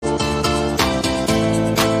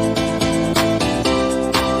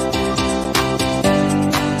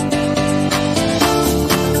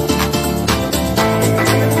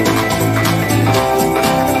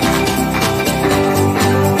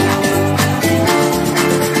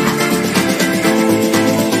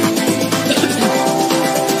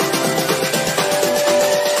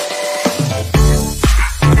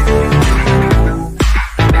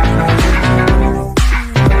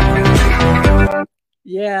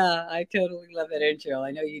Yeah, I totally love that intro. I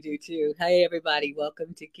know you do too. Hey, everybody.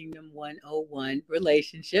 Welcome to Kingdom 101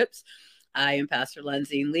 Relationships. I am Pastor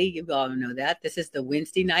Lindsay Lee. You all know that. This is the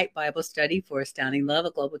Wednesday night Bible study for Astounding Love,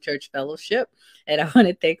 a Global Church Fellowship. And I want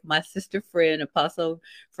to thank my sister friend, apostle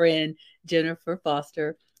friend, Jennifer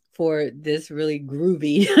Foster, for this really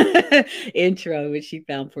groovy intro, which she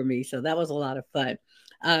found for me. So that was a lot of fun.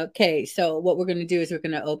 Okay, so what we're going to do is we're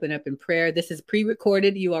going to open up in prayer. This is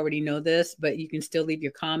pre-recorded. You already know this, but you can still leave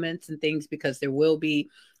your comments and things because there will be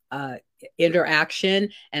uh, interaction,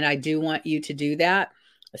 and I do want you to do that.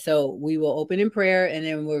 So we will open in prayer, and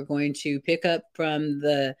then we're going to pick up from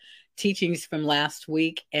the teachings from last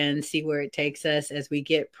week and see where it takes us as we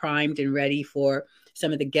get primed and ready for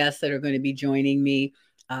some of the guests that are going to be joining me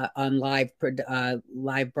on live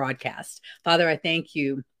broadcast. Father, I thank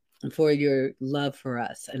you for your love for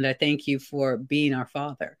us. And I thank you for being our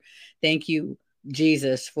Father. Thank you,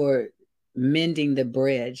 Jesus, for mending the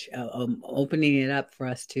bridge, opening it up for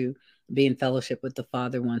us to be in fellowship with the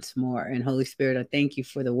Father once more. And Holy Spirit, I thank you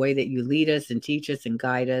for the way that you lead us and teach us and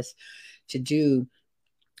guide us to do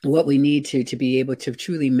what we need to be able to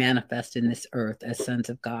truly manifest in this earth as sons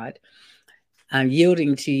of God. I'm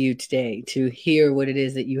yielding to you today to hear what it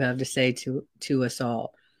is that you have to say to us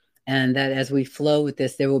all. And that as we flow with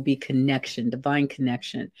this, there will be connection, divine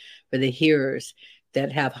connection for the hearers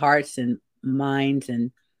that have hearts and minds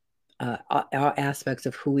and all aspects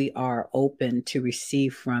of who we are open to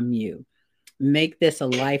receive from you. Make this a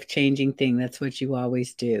life-changing thing. That's what you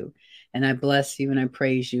always do. And I bless you and I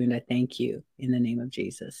praise you and I thank you in the name of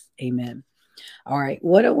Jesus. Amen. All right.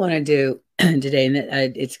 What I want to do today, and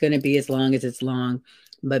it's going to be as long as it's long,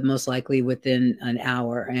 but most likely within an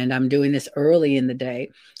hour. And I'm doing this early in the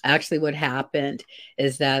day. Actually, what happened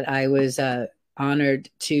is that I was honored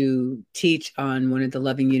to teach on one of the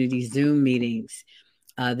Loving Unity Zoom meetings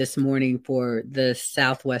this morning for the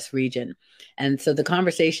Southwest region. And so the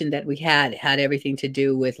conversation that we had everything to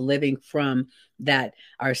do with living from that,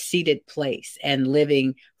 our seated place, and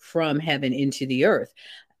living from heaven into the earth.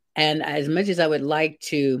 And as much as I would like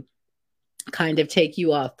to kind of take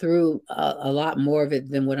you all through a lot more of it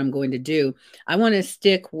than what I'm going to do, I want to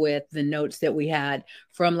stick with the notes that we had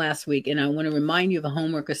from last week. And I want to remind you of a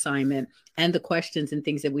homework assignment and the questions and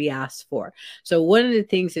things that we asked for. So one of the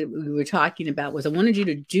things that we were talking about was I wanted you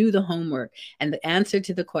to do the homework. And the answer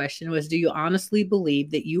to the question was, do you honestly believe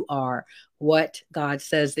that you are what God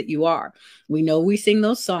says that you are? We know we sing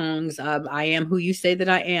those songs, I am who you say that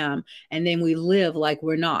I am. And then we live like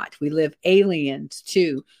we're not. We live aliens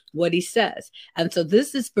to what he says. And so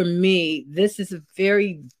this is, for me, this is a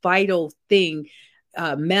very vital thing,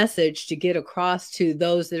 message to get across to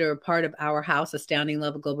those that are a part of our house, Astounding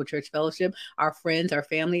Love of Global Church Fellowship, our friends, our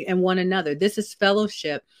family, and one another. This is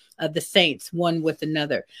fellowship of the saints, one with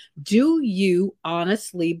another. Do you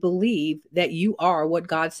honestly believe that you are what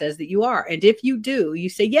God says that you are? And if you do, you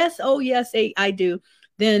say, yes, oh, yes, I do.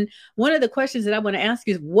 Then one of the questions that I want to ask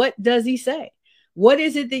is, what does he say? What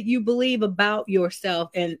is it that you believe about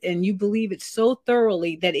yourself, and you believe it so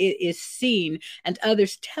thoroughly that it is seen and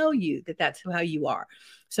others tell you that that's how you are?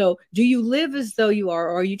 So do you live as though you are,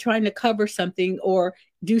 or are you trying to cover something or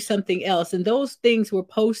do something else? And those things were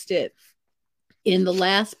posted in the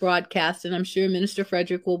last broadcast, and I'm sure Minister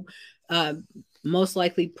Frederick will most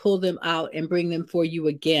likely pull them out and bring them for you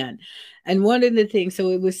again. And one of the things, so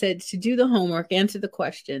it was said to do the homework, answer the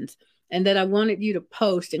questions, and that I wanted you to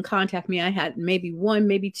post and contact me. I had maybe one,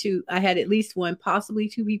 maybe two. I had at least one, possibly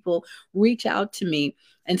two people reach out to me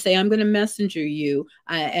and say, I'm going to messenger you,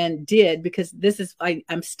 and did, because this is,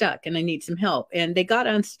 I'm stuck and I need some help. And they got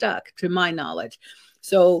unstuck, to my knowledge.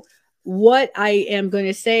 So what I am going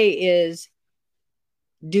to say is,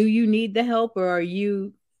 do you need the help, or are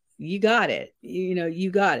you got it?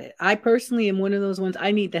 You got it. I personally am one of those ones.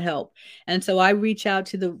 I need the help. And so I reach out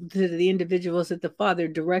to the individuals that the Father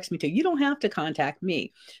directs me to. You don't have to contact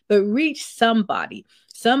me, but reach somebody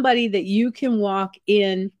that you can walk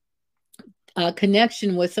in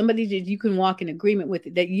connection with, somebody that you can walk in agreement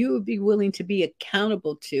with, that you would be willing to be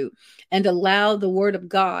accountable to, and allow the Word of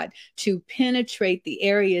God to penetrate the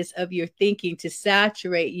areas of your thinking, to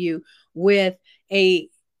saturate you with a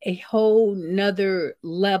whole nother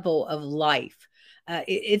level of life.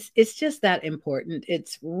 It's just that important.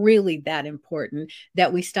 It's really that important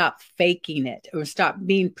that we stop faking it, or stop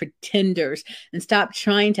being pretenders, and stop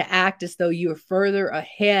trying to act as though you're further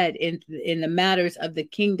ahead in the matters of the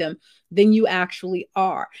kingdom than you actually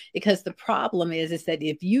are. Because the problem is that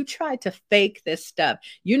if you try to fake this stuff,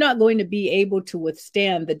 you're not going to be able to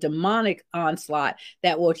withstand the demonic onslaught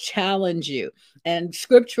that will challenge you. And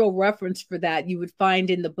scriptural reference for that you would find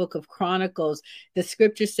in the book of Chronicles. The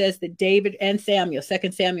scripture says that David and Samuel,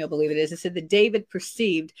 2 Samuel, I believe it is, it said that David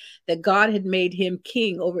perceived that God had made him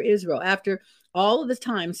king over Israel. After all of the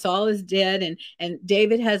time, Saul is dead and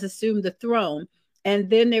David has assumed the throne. And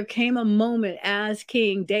then there came a moment as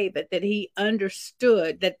King David that he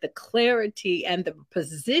understood that the clarity and the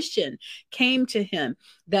position came to him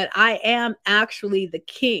that I am actually the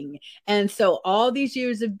king. And so all these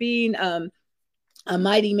years of being a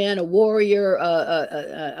mighty man, a warrior,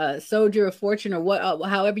 a soldier of fortune, or what,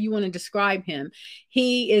 however you want to describe him,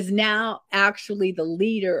 he is now actually the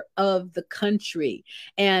leader of the country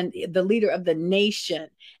and the leader of the nation.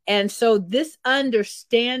 And so this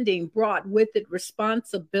understanding brought with it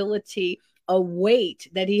responsibility, a weight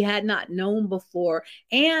that he had not known before,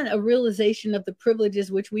 and a realization of the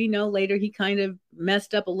privileges, which we know later he kind of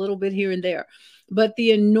messed up a little bit here and there. But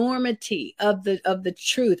the enormity of the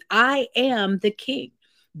truth, I am the king,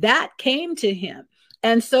 that came to him.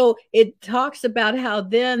 And so it talks about how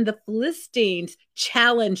then the Philistines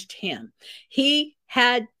challenged him. He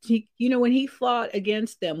had, you know, when he fought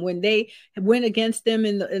against them, when they went against them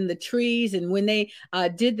in the trees, and when they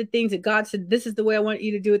did the things that God said, this is the way I want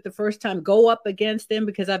you to do it the first time, go up against them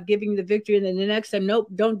because I've given you the victory. And then the next time, nope,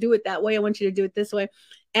 don't do it that way. I want you to do it this way.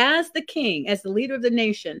 As the king, as the leader of the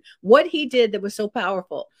nation, what he did that was so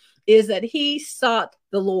powerful is that he sought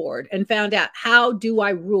the Lord and found out, how do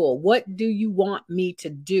I rule? What do you want me to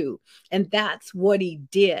do? And that's what he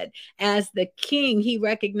did. As the king, he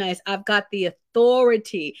recognized, I've got the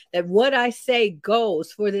authority that what I say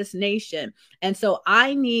goes for this nation. And so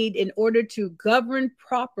I need, in order to govern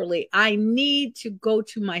properly, I need to go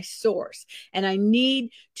to my source and I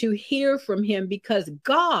need to hear from him, because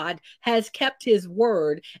God has kept his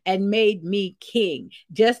word and made me king,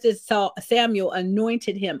 just as Samuel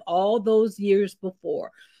anointed him all those years before.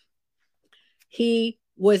 He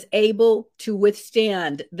was able to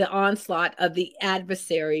withstand the onslaught of the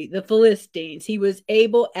adversary, the Philistines. He was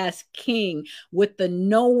able as king, with the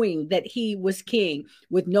knowing that he was king,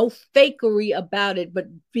 with no fakery about it, but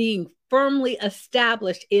being firmly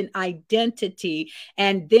established in identity,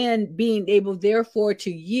 and then being able, therefore,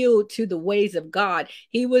 to yield to the ways of God.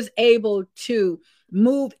 He was able to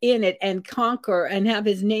move in it and conquer, and have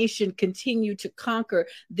his nation continue to conquer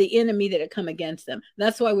the enemy that had come against them.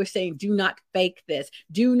 That's why we're saying, do not fake this.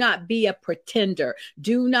 Do not be a pretender.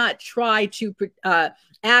 Do not try to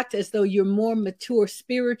act as though you're more mature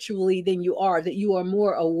spiritually than you are, that you are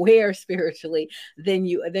more aware spiritually than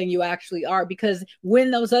you actually are. Because when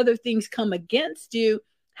those other things come against you,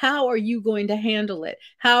 how are you going to handle it?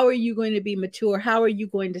 How are you going to be mature? How are you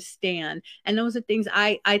going to stand? And those are things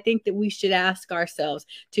I think that we should ask ourselves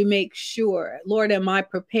to make sure, Lord, am I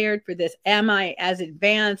prepared for this? Am I as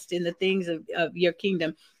advanced in the things of your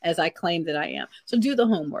kingdom as I claim that I am? So do the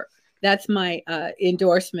homework. That's my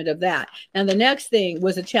endorsement of that. Now, the next thing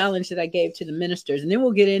was a challenge that I gave to the ministers, and then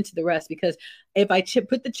we'll get into the rest, because if I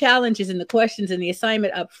put the challenges and the questions and the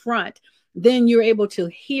assignment up front, then you're able to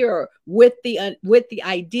hear with the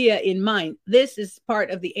idea in mind. This is part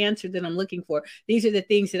of the answer that I'm looking for. These are the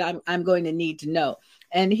things that I'm going to need to know.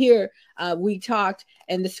 And here we talked,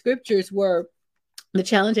 and the scriptures were the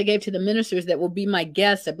challenge I gave to the ministers that will be my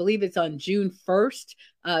guests. I believe it's on June 1st,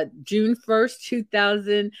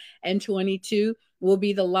 2022 will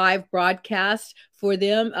be the live broadcast for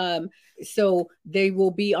them. So they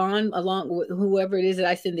will be on along with whoever it is that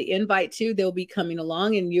I send the invite to. They'll be coming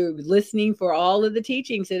along, and you're listening for all of the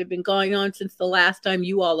teachings that have been going on since the last time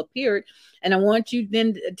you all appeared. And I want you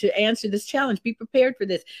then to answer this challenge. Be prepared for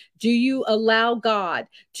this. Do you allow God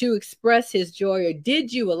to express his joy, or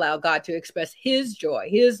did you allow God to express his joy,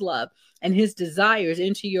 his love, and his desires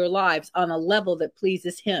into your lives on a level that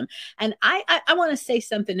pleases him? And I want to say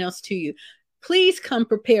something else to you. Please come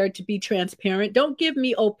prepared to be transparent. Don't give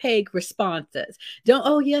me opaque responses. Don't,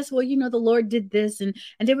 oh, yes, well, you know, the Lord did this, and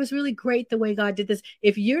it was really great the way God did this.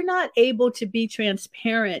 If you're not able to be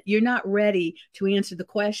transparent, you're not ready to answer the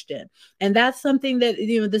question. And that's something that,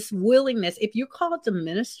 you know, this willingness, if you're called to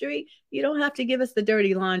ministry, you don't have to give us the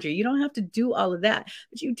dirty laundry. You don't have to do all of that,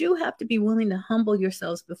 but you do have to be willing to humble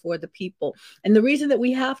yourselves before the people. And the reason that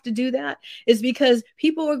we have to do that is because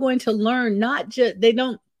people are going to learn, not just, they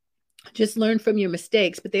don't just learn from your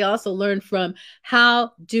mistakes, but they also learn from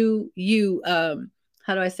how do you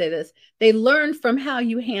how do I say this? They learn from how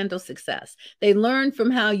you handle success. They learn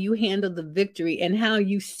from how you handle the victory and how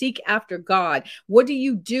you seek after God. What do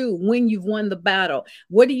you do when you've won the battle?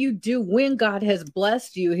 What do you do when God has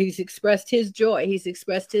blessed you? He's expressed his joy. He's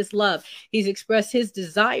expressed his love. He's expressed his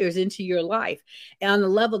desires into your life on a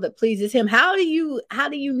level that pleases him. How do you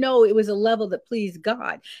know it was a level that pleased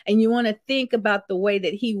God? And you want to think about the way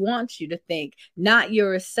that he wants you to think, not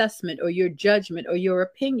your assessment or your judgment or your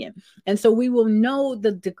opinion. And so we will know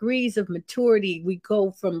the degrees of maturity. We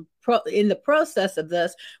go from in the process of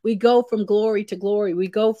this, we go from glory to glory. We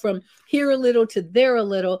go from here a little to there a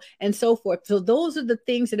little, and so forth. So those are the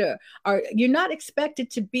things that are you're not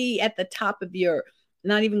expected to be at the top of your,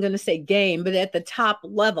 not even going to say game, but at the top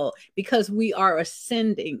level, because we are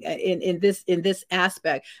ascending in this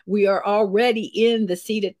aspect. We are already in the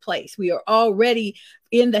seated place. We are already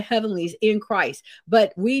in the heavenlies in Christ,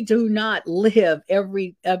 but we do not live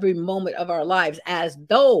every moment of our lives as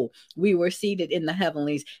though we were seated in the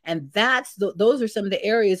heavenlies. And those are some of the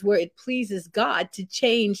areas where it pleases God to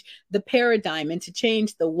change the paradigm and to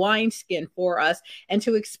change the wineskin for us and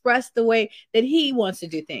to express the way that he wants to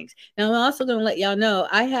do things. Now, I'm also going to let y'all know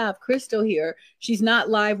I have Crystal here. She's not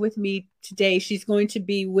live with me today. She's going to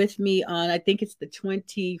be with me on, I think it's the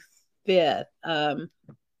 25th.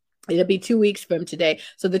 It'll be 2 weeks from today.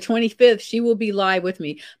 So the 25th, she will be live with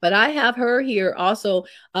me. But I have her here also.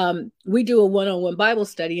 We do a one-on-one Bible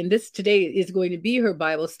study, and this today is going to be her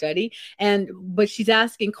Bible study. But she's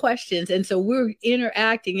asking questions, and so we're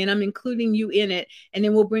interacting, and I'm including you in it. And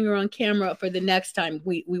then we'll bring her on camera for the next time.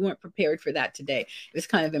 We weren't prepared for that today. It was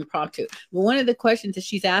kind of impromptu. But one of the questions that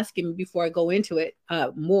she's asking me before I go into it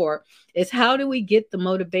more is, how do we get the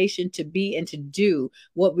motivation to be and to do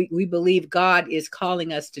what we believe God is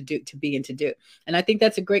calling us to be and to do? And I think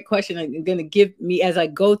that's a great question. I'm going to give me as I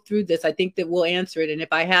go through this. I think that we'll answer it. And if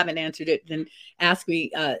I haven't answered it, then ask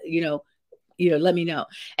me, let me know.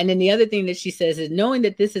 And then the other thing that she says is, knowing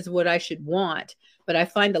that this is what I should want, but I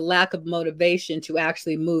find a lack of motivation to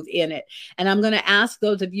actually move in it. And I'm going to ask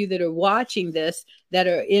those of you that are watching this, that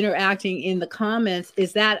are interacting in the comments,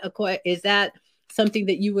 is that something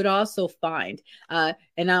that you would also find?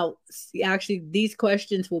 And I'll actually, these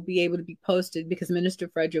questions will be able to be posted because Minister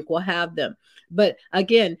Frederick will have them. But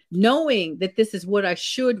again, knowing that this is what I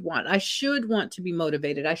should want to be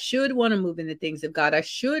motivated. I should want to move in the things of God. I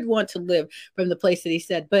should want to live from the place that he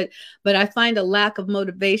said, but I find a lack of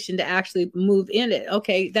motivation to actually move in it.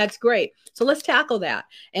 Okay, that's great. So let's tackle that.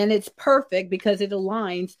 And it's perfect because it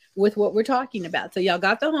aligns with what we're talking about. So y'all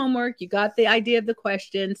got the homework, you got the idea of the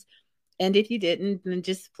questions. And if you didn't, then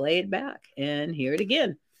just play it back and hear it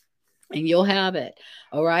again, and you'll have it.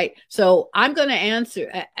 All right. So I'm going to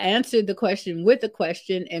answer the question with a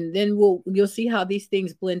question, and then you'll see how these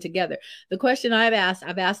things blend together. The question I've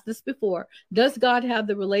asked this before: does God have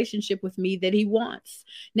the relationship with me that he wants?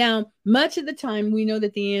 Now, much of the time we know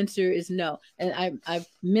that the answer is no. And I've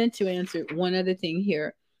meant to answer one other thing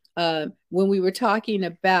here. When we were talking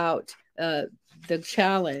about the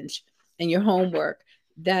challenge and your homework,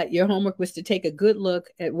 that your homework was to take a good look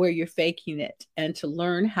at where you're faking it and to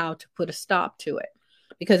learn how to put a stop to it,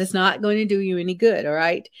 because it's not going to do you any good. All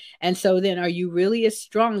right. And so then, are you really as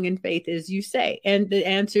strong in faith as you say? And the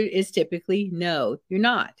answer is typically no, you're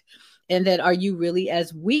not. And then, are you really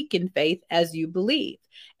as weak in faith as you believe?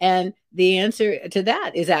 And the answer to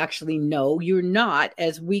that is actually no, you're not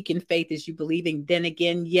as weak in faith as you believe. And then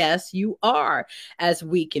again, yes, you are as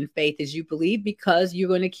weak in faith as you believe, because you're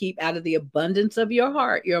going to keep out of the abundance of your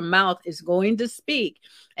heart. Your mouth is going to speak.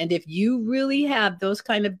 And if you really have those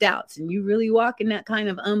kind of doubts and you really walk in that kind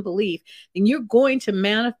of unbelief, then you're going to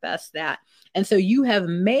manifest that. And so you have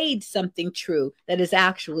made something true that is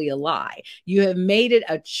actually a lie. You have made it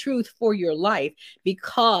a truth for your life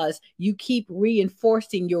because you keep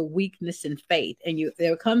reinforcing your weakness in faith. And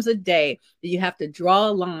there comes a day that you have to draw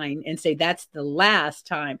a line and say, that's the last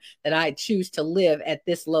time that I choose to live at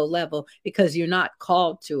this low level, because you're not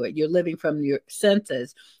called to it. You're living from your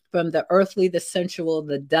senses, from the earthly, the sensual,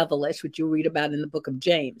 the devilish, which you read about in the book of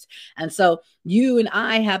James. And so you and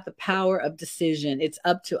I have the power of decision. It's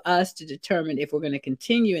up to us to determine if we're going to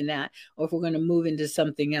continue in that or if we're going to move into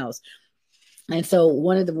something else. And so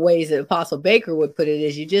one of the ways that Apostle Baker would put it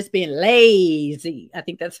is, you're just being lazy. I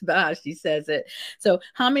think that's about how she says it. So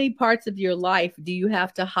how many parts of your life do you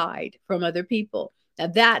have to hide from other people? Now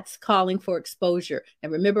that's calling for exposure.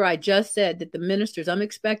 And remember, I just said that the ministers, I'm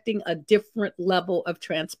expecting a different level of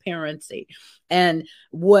transparency. And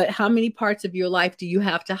how many parts of your life do you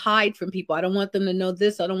have to hide from people? I don't want them to know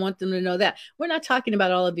this. I don't want them to know that. We're not talking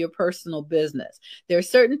about all of your personal business. There are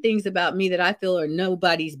certain things about me that I feel are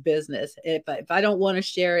nobody's business. If I don't want to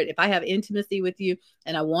share it, if I have intimacy with you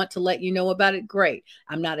and I want to let you know about it, great.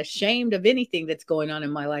 I'm not ashamed of anything that's going on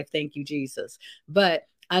in my life. Thank you, Jesus. But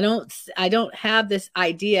I don't have this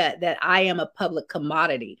idea that I am a public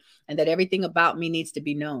commodity and that everything about me needs to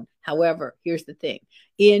be known. However, here's the thing.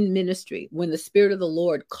 In ministry, when the Spirit of the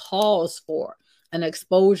Lord calls for an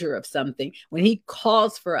exposure of something, when he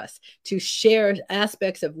calls for us to share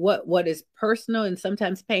aspects of what is personal and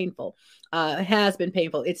sometimes painful, has been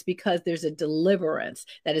painful, it's because there's a deliverance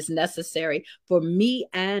that is necessary for me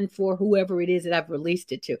and for whoever it is that I've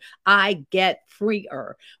released it to. I get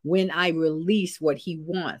freer when I release what he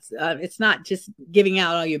wants. It's not just giving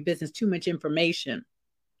out all your business, too much information,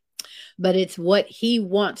 but it's what he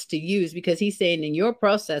wants to use, because he's saying in your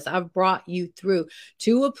process, I've brought you through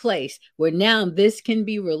to a place where now this can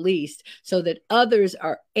be released so that others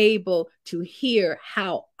are able to hear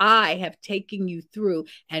how I have taken you through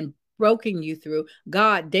and broken you through.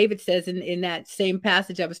 God, David says in that same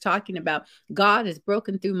passage I was talking about, God has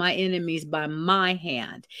broken through my enemies by my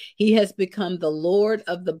hand. He has become the Lord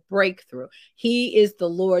of the breakthrough. He is the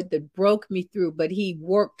Lord that broke me through, but he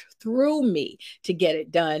worked through me to get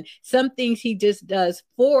it done. Some things he just does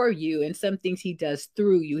for you, and some things he does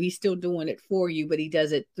through you. He's still doing it for you, but he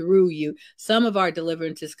does it through you. Some of our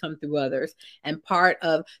deliverances come through others, and part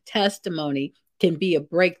of testimony can be a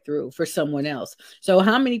breakthrough for someone else. So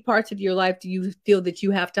how many parts of your life do you feel that you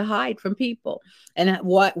have to hide from people? And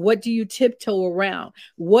what do you tiptoe around?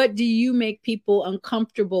 What do you make people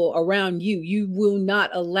uncomfortable around you? You will not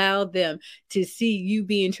allow them to see you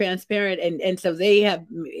being transparent. And so they have,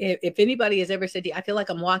 if anybody has ever said to you, I feel like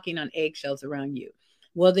I'm walking on eggshells around you,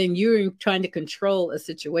 well, then you're trying to control a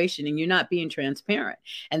situation and you're not being transparent.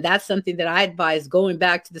 And that's something that I advise going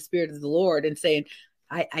back to the Spirit of the Lord and saying,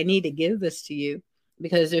 I need to give this to you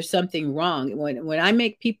because there's something wrong. When I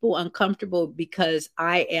make people uncomfortable because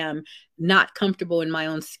I am not comfortable in my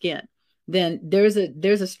own skin, then there's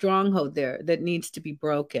a stronghold there that needs to be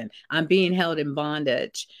broken. I'm being held in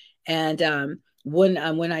bondage. And when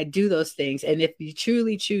I do those things, and if you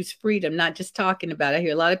truly choose freedom, not just talking about it, I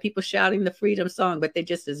hear a lot of people shouting the freedom song, but they're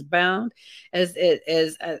just as bound as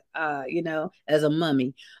a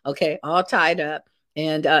mummy, okay, all tied up,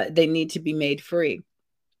 and they need to be made free.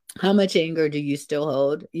 How much anger do you still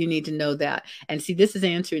hold? You need to know that. And see, this is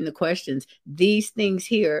answering the questions. These things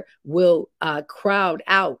here will crowd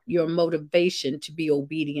out your motivation to be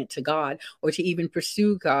obedient to God or to even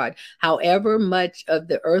pursue God. However much of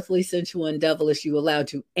the earthly, sensual, and devilish you allow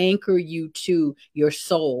to anchor you to your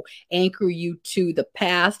soul, anchor you to the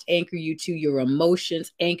past, anchor you to your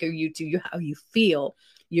emotions, anchor you to how you feel,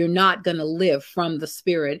 you're not going to live from the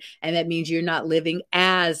Spirit. And that means you're not living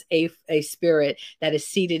as a spirit that is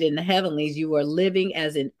seated in the heavenlies. You are living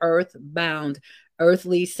as an earthbound,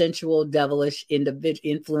 earthly, sensual, devilish,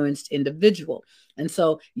 influenced individual. And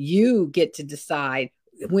so you get to decide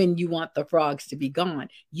when you want the frogs to be gone.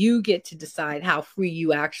 You get to decide how free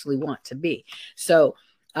you actually want to be. So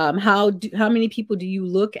how many people do you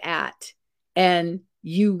look at and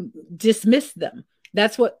you dismiss them?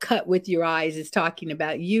 That's what cut with your eyes is talking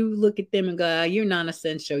about. You look at them and go, oh, you're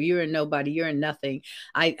non-essential. You're a nobody. You're a nothing.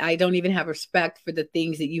 I don't even have respect for the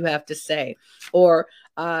things that you have to say. Or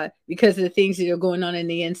because of the things that are going on in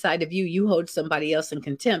the inside of you, you hold somebody else in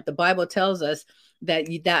contempt. The Bible tells us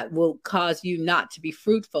that will cause you not to be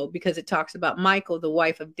fruitful, because it talks about Michal, the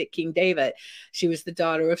wife of King David. She was the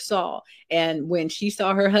daughter of Saul. And when she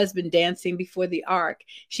saw her husband dancing before the ark,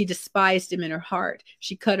 she despised him in her heart.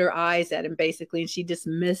 She cut her eyes at him, basically, and she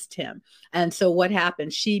dismissed him. And so what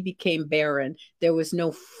happened? She became barren. There was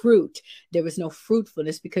no fruit. There was no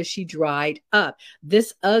fruitfulness because she dried up.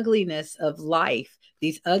 This ugliness of life,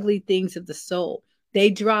 these ugly things of the soul,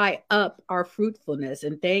 they dry up our fruitfulness.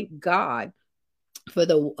 And thank God for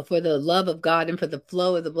the love of God and for the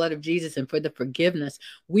flow of the blood of Jesus and for the forgiveness.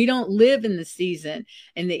 We don't live in the season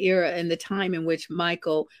and the era and the time in which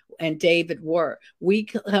Michal and David were. We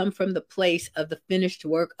come from the place of the finished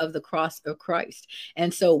work of the cross of Christ.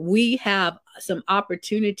 And so we have some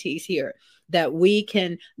opportunities here that we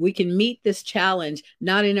can meet this challenge,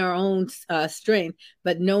 not in our own strength,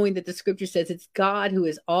 but knowing that the scripture says it's God who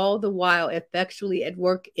is all the while effectually at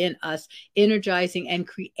work in us, energizing and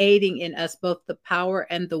creating in us both the power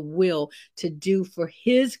and the will to do for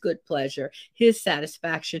his good pleasure, his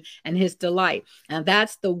satisfaction, and his delight. And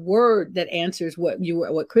that's the word that answers what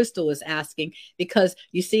Crystal was asking, because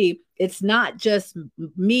you see, it's not just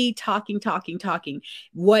me talking.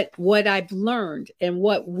 What I've learned and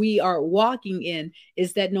what we are walking in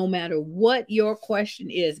is that no matter what your question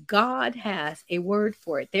is, God has a word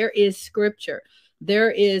for it. There is scripture. There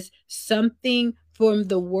is something from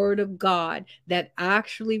the word of God that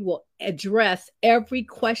actually will address every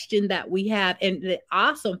question that we have. And the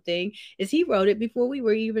awesome thing is he wrote it before we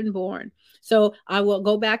were even born. So I will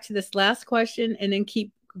go back to this last question and then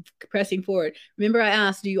keep pressing forward. Remember, I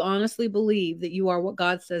asked, do you honestly believe that you are what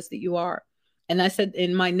God says that you are? And I said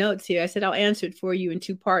in my notes here, I said, I'll answer it for you in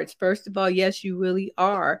two parts. First of all, yes, you really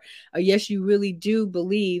are. Yes, you really do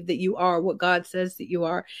believe that you are what God says that you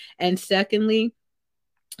are. And secondly,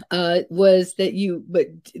 was that but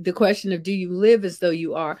the question of, do you live as though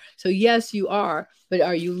you are? So yes, you are, but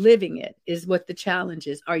are you living it is what the challenge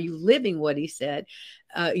is. Are you living what he said?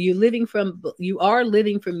 You are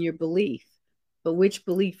living from your belief, but which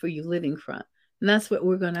belief are you living from? And that's what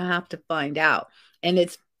we're going to have to find out. And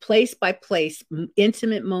it's place by place,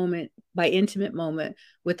 intimate moment by intimate moment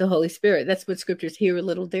with the Holy Spirit. That's what scriptures here a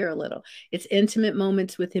little, there a little. It's intimate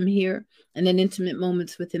moments with him here, and then intimate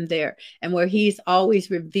moments with him there, and where he's always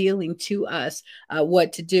revealing to us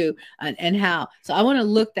what to do and how. So I want to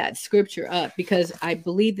look that scripture up, because I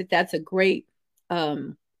believe that that's a great,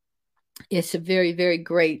 it's a very, very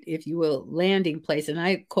great, if you will, landing place. And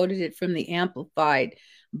I quoted it from the Amplified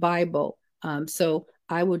Bible. So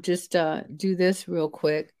I will just do this real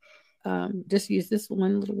quick. Just use this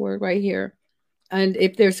one little word right here. And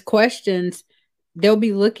if there's questions, they'll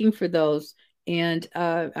be looking for those. And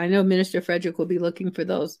I know Minister Frederick will be looking for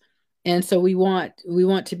those. And so we want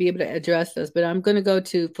to be able to address those. But I'm going to go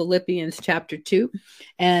to Philippians chapter 2,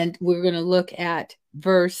 and we're going to look at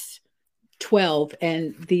verse 12.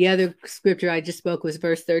 And the other scripture I just spoke was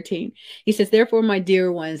verse 13. He says, therefore, my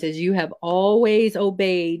dear ones, as you have always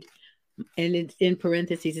obeyed, and it's in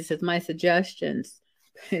parentheses, it says, my suggestions,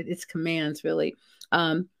 it's commands really,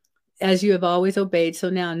 as you have always obeyed, so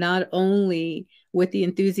now not only with the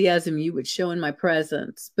enthusiasm you would show in my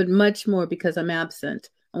presence, but much more because I'm absent.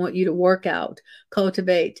 I want you to work out,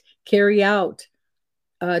 cultivate, carry out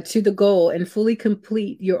to the goal, and fully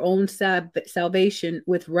complete your own salvation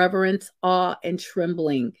with reverence, awe, and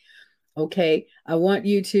trembling. Okay, I want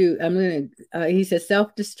you to, he says,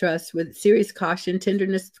 self-distrust with serious caution,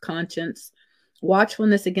 tenderness of conscience,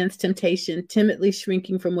 watchfulness against temptation, timidly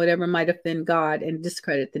shrinking from whatever might offend God and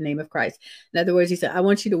discredit the name of Christ. In other words, he said, I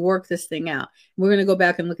want you to work this thing out. We're going to go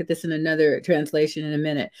back and look at this in another translation in a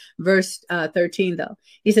minute. Verse 13, though,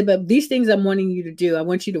 he said, but these things I'm wanting you to do, I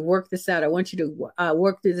want you to work this out. I want you to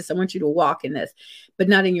work through this. I want you to walk in this, but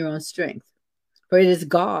not in your own strength. For it is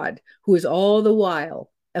God who is all the while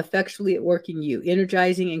effectually at work in you,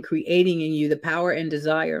 energizing and creating in you the power and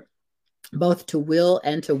desire, both to will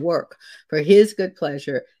and to work for his good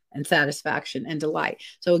pleasure and satisfaction and delight.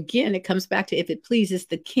 So again, it comes back to, if it pleases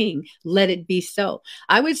the king, let it be so.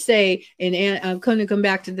 I would say, and I'm going to come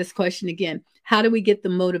back to this question again, how do we get the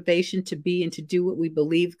motivation to be and to do what we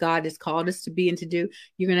believe God has called us to be and to do?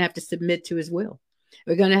 You're going to have to submit to his will.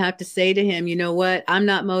 We're going to have to say to him, you know what? I'm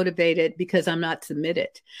not motivated because I'm not submitted.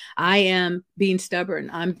 I am being stubborn.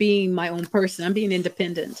 I'm being my own person. I'm being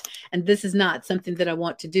independent. And this is not something that I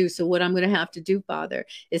want to do. So what I'm going to have to do, Father,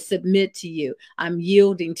 is submit to you. I'm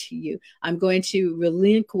yielding to you. I'm going to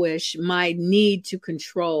relinquish my need to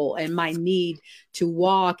control and my need to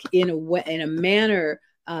walk in a manner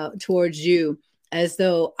towards you, as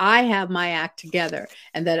though I have my act together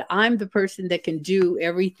and that I'm the person that can do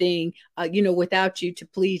everything, without you, to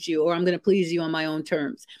please you, or I'm going to please you on my own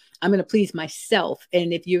terms. I'm going to please myself.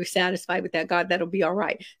 And if you're satisfied with that, God, that'll be all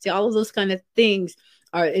right. See, all of those kind of things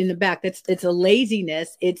are in the back. It's a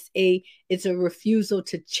laziness. It's a refusal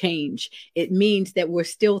to change. It means that we're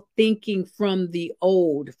still thinking from the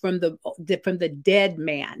old, from the dead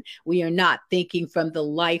man. We are not thinking from the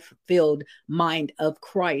life-filled mind of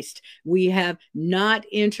Christ. We have not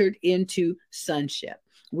entered into sonship.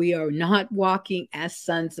 We are not walking as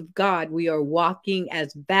sons of God. We are walking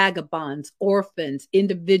as vagabonds, orphans,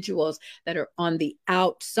 individuals that are on the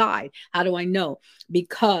outside. How do I know?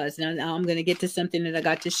 Because now I'm going to get to something that I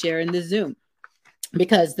got to share in the Zoom.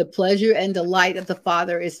 because the pleasure and delight of the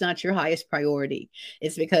Father is not your highest priority.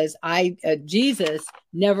 It's because Jesus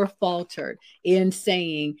never faltered in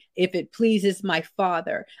saying, if it pleases my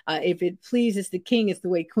Father, if it pleases the King, is the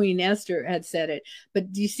way Queen Esther had said it.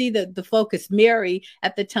 But do you see the focus? Mary,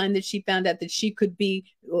 at the time that she found out that she could be,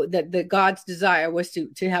 that God's desire was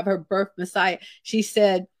to have her birth Messiah, she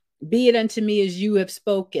said, be it unto me as you have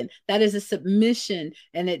spoken. That is a submission.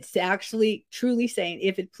 And it's actually truly saying,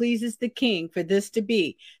 if it pleases the King for this to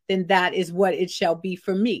be, then that is what it shall be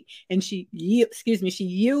for me. And she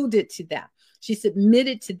yielded to that. She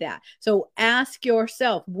submitted to that. So ask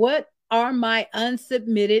yourself, what are my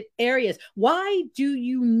unsubmitted areas? Why do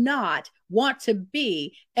you not want to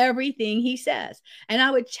be everything he says? And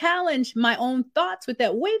I would challenge my own thoughts with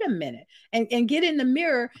that. Wait a minute, and get in the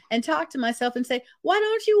mirror and talk to myself and say, why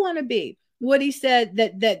don't you want to be what he said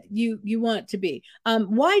that you want to be?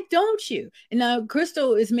 Why don't you? And now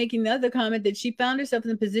Crystal is making the other comment that she found herself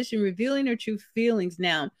in the position revealing her true feelings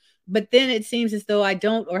now. But then it seems as though I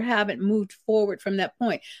don't or haven't moved forward from that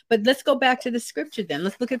point. But let's go back to the scripture then.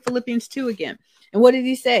 Let's look at Philippians 2 again. And what did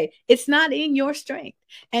he say? It's not in your strength.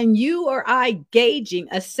 And you or I gauging,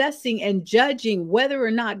 assessing, and judging whether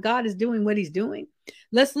or not God is doing what he's doing.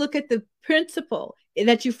 Let's look at the principle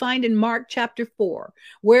that you find in Mark chapter 4,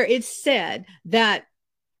 where it said that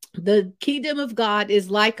the kingdom of God is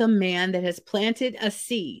like a man that has planted a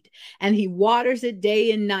seed and he waters it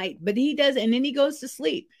day and night, but he does, and then he goes to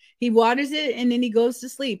sleep. He waters it and then he goes to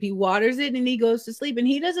sleep. He waters it and he goes to sleep, and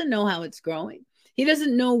he doesn't know how it's growing. He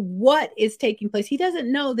doesn't know what is taking place. He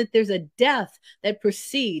doesn't know that there's a death that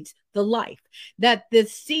precedes the life, that the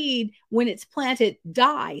seed, when it's planted,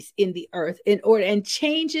 dies in the earth and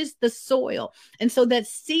changes the soil. And so that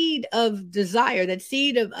seed of desire, that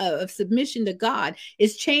seed of submission to God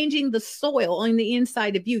is changing the soil on the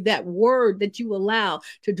inside of you. That word that you allow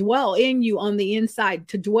to dwell in you on the inside,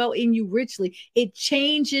 to dwell in you richly, it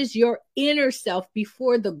changes your inner self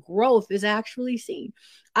before the growth is actually seen.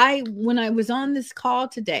 When I was on this call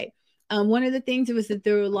today, one of the things was that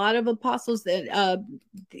there were a lot of apostles that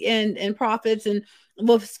and prophets, and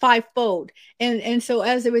was fivefold. And so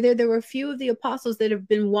as they were there were a few of the apostles that have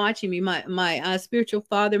been watching me, my spiritual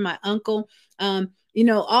father, my uncle,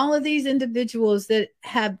 all of these individuals that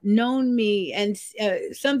have known me, and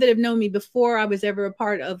some that have known me before I was ever a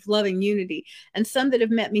part of Loving Unity, and some that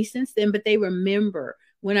have met me since then, but they remember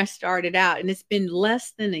when I started out, and it's been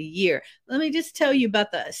less than a year. Let me just tell you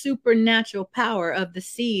about the supernatural power of the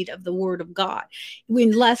seed of the word of God.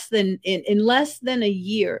 In less than a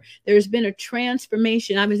year, there's been a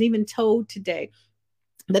transformation. I was even told today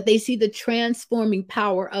that they see the transforming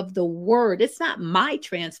power of the word. It's not my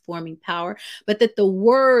transforming power, but that the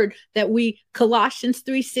word that Colossians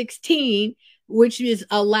 3:16, which is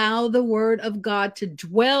allow the word of God to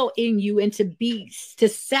dwell in you and to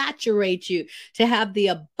saturate you, to have the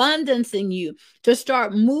abundance in you, to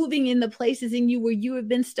start moving in the places in you where you have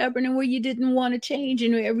been stubborn and where you didn't want to change.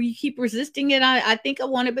 And wherever you keep resisting it, I think I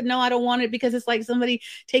want it, but no, I don't want it, because it's like somebody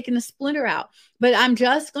taking a splinter out. But I'm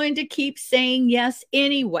just going to keep saying yes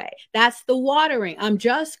anyway. That's the watering. I'm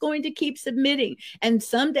just going to keep submitting. And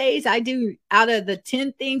some days I do, out of the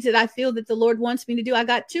 10 things that I feel that the Lord wants me to do, I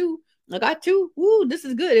got two. Ooh, this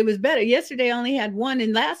is good. It was better. Yesterday I only had one,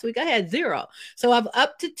 and last week I had 0. So I'm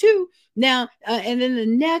up to 2 now. And then the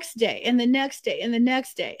next day, and the next day, and the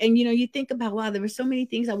next day. And you think about, wow, there were so many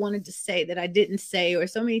things I wanted to say that I didn't say, or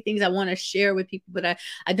so many things I want to share with people, but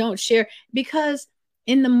I don't share, because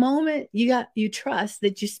in the moment you trust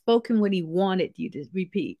that you've spoken what he wanted you to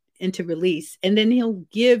repeat and to release, and then he'll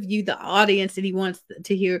give you the audience that he wants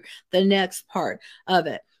to hear the next part of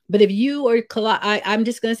it. But if you are, I'm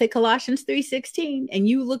just going to say Colossians 3:16, and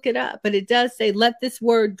you look it up, but it does say, let this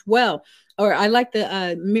word dwell. Or I like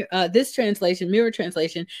this translation, Mirror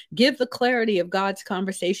translation, give the clarity of God's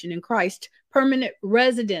conversation in Christ permanent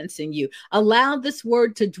residence in you. Allow this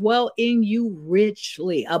word to dwell in you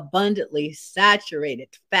richly, abundantly, saturated,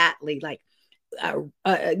 fatly, like I'm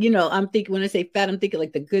thinking, when I say fat, I'm thinking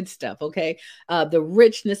like the good stuff. Okay. The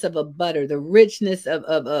richness of a butter, the richness of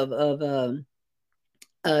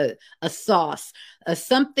a sauce,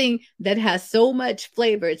 something that has so much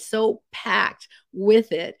flavor. It's so packed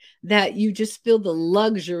with it that you just feel the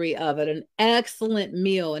luxury of it. An excellent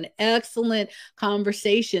meal, an excellent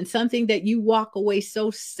conversation, something that you walk away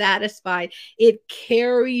so satisfied. It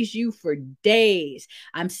carries you for days.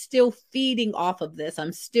 I'm still feeding off of this.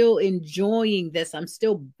 I'm still enjoying this. I'm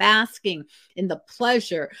still basking in the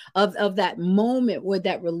pleasure of that moment, with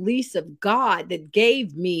that release of God that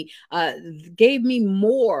gave me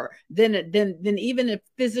more than even a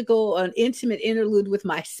physical, an intimate interlude with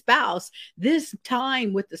my spouse. This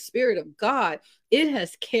time with the Spirit of God, it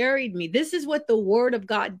has carried me. This is what the Word of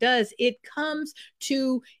God does. It comes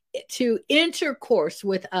to intercourse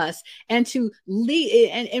with us and to lead.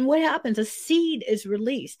 And what happens? A seed is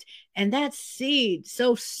released, and that seed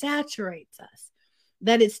so saturates us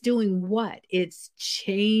that it's doing what? It's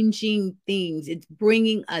changing things. It's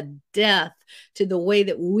bringing a death to the way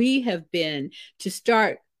that we have been, to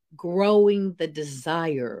start growing the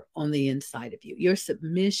desire on the inside of you, your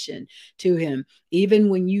submission to him, even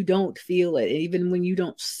when you don't feel it, even when you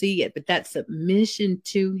don't see it. But that submission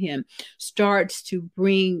to him starts to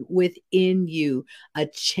bring within you a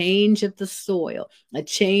change of the soil, a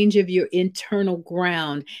change of your internal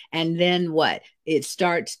ground. And then what? It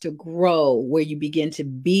starts to grow, where you begin to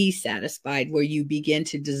be satisfied, where you begin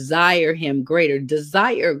to desire him greater.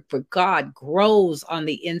 Desire for God grows on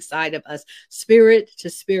the inside of us, spirit to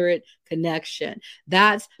spirit connection.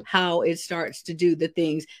 That's how it starts to do the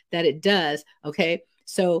things that it does. Okay.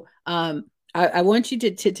 So I want you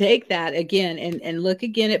to take that again and look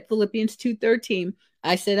again at Philippians 2:13.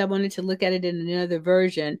 I said I wanted to look at it in another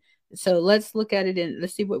version. So let's look at it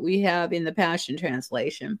let's see what we have in the Passion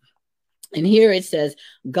Translation. And here it says,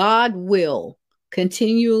 God will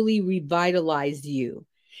continually revitalize you,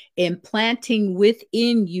 implanting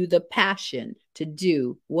within you the passion to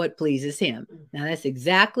do what pleases him. Now, that's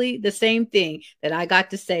exactly the same thing that I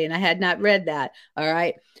got to say, and I had not read that. All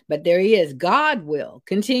right. But there he is. God will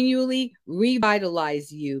continually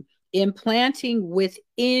revitalize you, implanting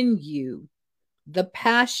within you the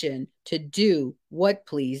passion to do what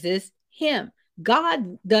pleases him.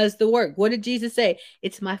 God does the work. What did Jesus say?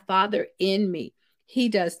 It's my Father in me. He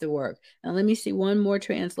does the work. Now, let me see one more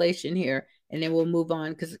translation here, and then we'll move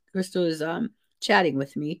on, because Crystal is chatting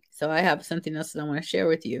with me. So I have something else that I want to share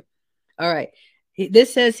with you. All right.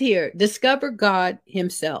 This says here, discover God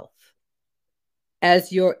himself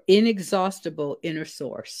as your inexhaustible inner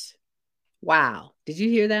source. Wow. Did you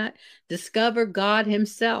hear that? Discover God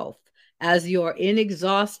himself as your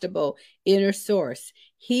inexhaustible inner source.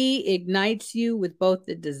 He ignites you with both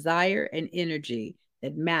the desire and energy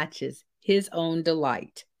that matches his own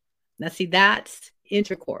delight. Now, see, that's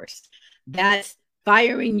intercourse. That's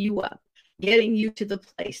firing you up, getting you to the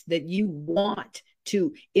place that you want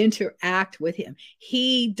to interact with him.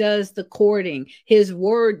 He does the courting. His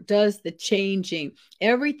word does the changing.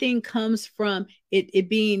 Everything comes from it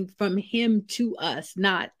being from him to us,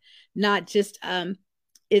 not just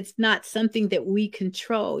it's not something that we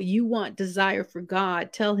control. You want desire for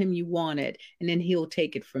God, tell him you want it, and then he'll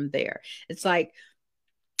take it from there. It's like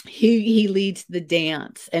he leads the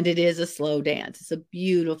dance, and it is a slow dance. It's a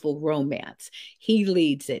beautiful romance. He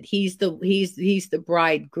leads it. He's the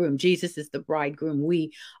bridegroom. Jesus is the bridegroom.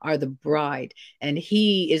 We are the bride, and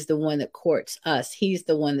he is the one that courts us. He's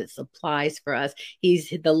the one that supplies for us.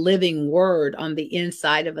 He's the living word on the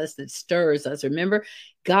inside of us that stirs us. Remember,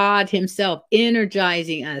 God himself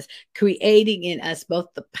energizing us, creating in us both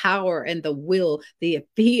the power and the will. He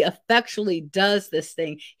effectually does this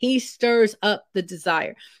thing. He stirs up the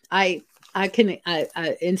desire. I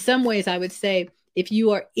in some ways, I would say, if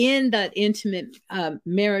you are in that intimate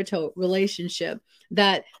marital relationship,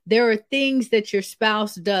 that there are things that your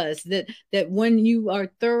spouse does that when you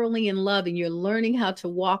are thoroughly in love and you're learning how to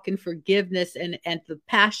walk in forgiveness and the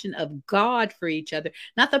passion of God for each other,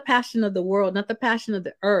 not the passion of the world, not the passion of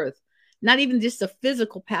the earth, not even just a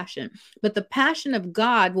physical passion, but the passion of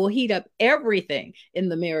God will heat up everything in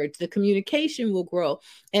the marriage. The communication will grow,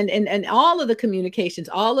 and all of the communications,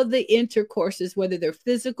 all of the intercourses, whether they're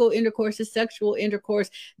physical intercourses, sexual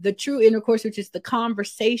intercourse, the true intercourse, which is the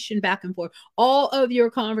conversation back and forth, all of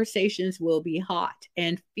your conversations will be hot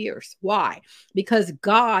and fierce. Why? Because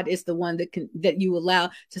God is the one that you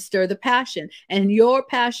allow to stir the passion, and your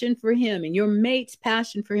passion for him and your mate's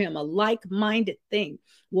passion for him, a like-minded thing,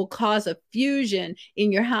 will cause a fusion in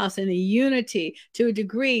your house and a unity to a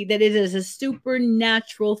degree that it is a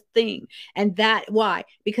supernatural thing. And why?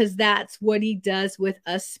 Because that's what he does with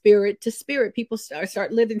us, spirit to spirit. People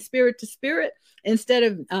start living spirit to spirit instead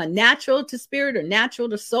of natural to spirit, or natural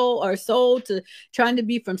to soul, or soul to trying to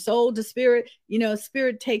be from soul to spirit. You know,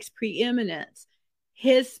 spirit takes preeminence.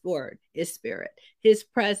 His word is spirit, his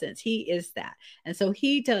presence. He is that. And so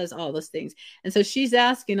he does all those things. And so she's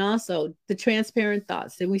asking also the transparent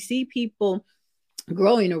thoughts. And we see people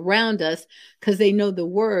growing around us because they know the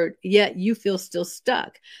word, yet you feel still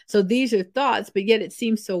stuck. So these are thoughts, but yet it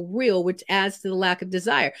seems so real, which adds to the lack of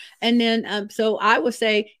desire. And then, so I would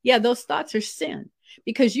say, yeah, those thoughts are sin,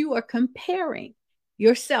 because you are comparing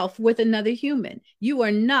yourself with another human. You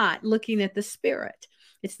are not looking at the spirit.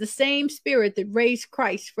 It's the same spirit that raised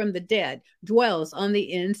Christ from the dead dwells on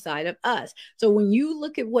the inside of us. So when you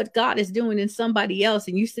look at what God is doing in somebody else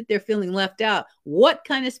and you sit there feeling left out, what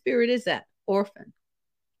kind of spirit is that? Orphan.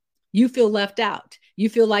 You feel left out. You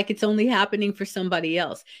feel like it's only happening for somebody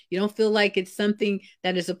else. You don't feel like it's something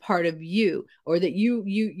that is a part of you, or that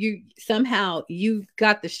you somehow you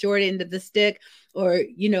got the short end of the stick, or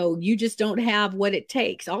you just don't have what it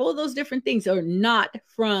takes. All of those different things are not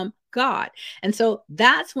from God. And so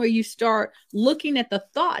that's where you start looking at the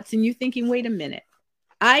thoughts and you thinking, wait a minute,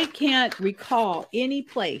 I can't recall any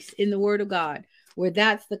place in the Word of God where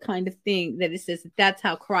that's the kind of thing that it says that that's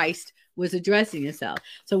how Christ was addressing himself.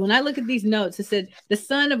 So when I look at these notes, it said the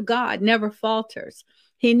Son of God never falters.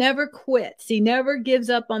 He never quits. He never gives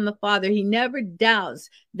up on the Father. He never doubts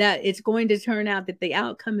that it's going to turn out that the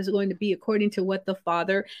outcome is going to be according to what the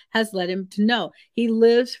Father has led him to know. He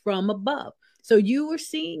lives from above. So you are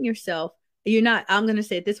seeing yourself. You're not, I'm going to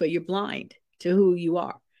say it this way, you're blind to who you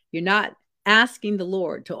are. You're not asking the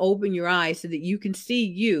Lord to open your eyes so that you can see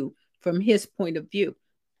you from his point of view.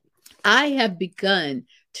 I have begun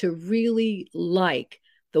to really like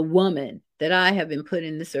the woman that I have been put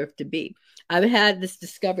in this earth to be. I've had this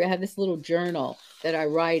discovery. I have this little journal that I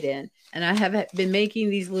write in, and I have been making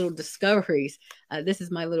these little discoveries. This is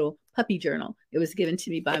my little puppy journal. It was given to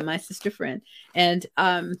me by my sister friend. And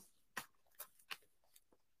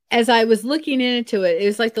as I was looking into it, it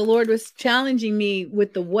was like the Lord was challenging me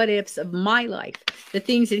with the what ifs of my life, the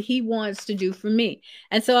things that he wants to do for me.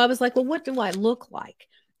 And so I was like, well, what do I look like?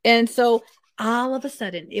 And so all of a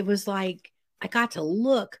sudden, it was like I got to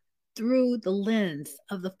look through the lens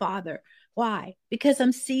of the Father. Why? Because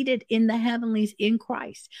I'm seated in the heavenlies in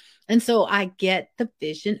Christ. And so I get the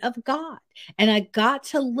vision of God. And I got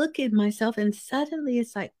to look at myself, and suddenly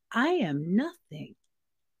it's like, I am nothing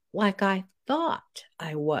like I thought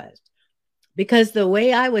I was, because the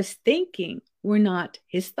way I was thinking were not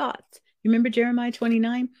his thoughts. You remember Jeremiah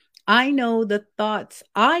 29? I know the thoughts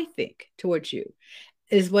I think towards you,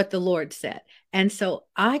 is what the Lord said. And so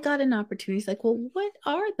I got an opportunity. It's like, well, what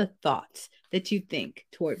are the thoughts that you think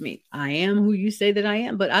toward me? I am who you say that I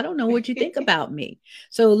am, but I don't know what you think about me.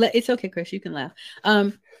 So it's okay, Chris, you can laugh.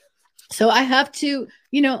 So I have to,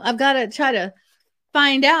 I've got to try to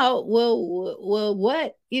find out, well,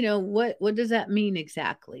 what, what does that mean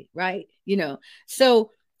exactly? Right.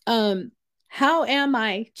 So, how am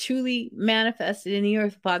I truly manifested in the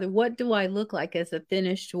earth, Father? What do I look like as a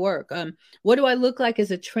finished work? What do I look like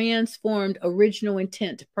as a transformed original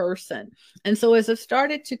intent person? And so as I've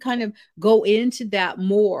started to kind of go into that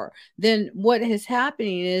more, then what is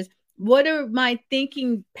happening is, what are my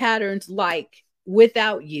thinking patterns like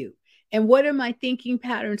without you? And what are my thinking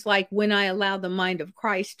patterns like when I allow the mind of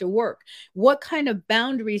Christ to work? What kind of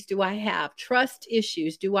boundaries do I have? Trust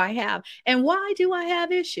issues do I have? And why do I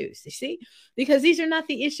have issues? You see, because these are not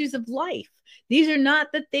the issues of life. These are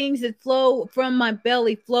not the things that flow from my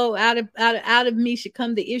belly, flow out of me should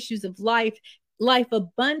come the issues of life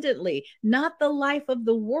abundantly, not the life of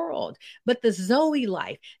the world, but the Zoe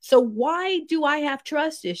life. So why do I have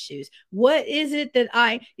trust issues? What is it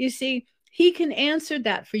that you see, he can answer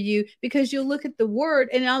that for you, because you'll look at the word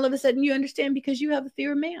and all of a sudden you understand, because you have a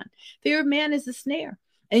fear of man. Fear of man is a snare.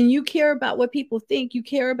 And you care about what people think. You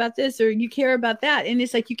care about this or you care about that. And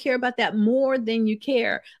it's like you care about that more than you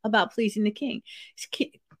care about pleasing the king.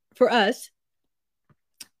 For us,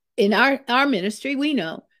 in our ministry, we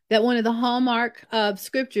know that one of the hallmark of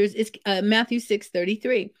scriptures is Matthew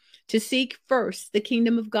 6:33. To seek first the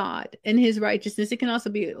kingdom of God and his righteousness. It can also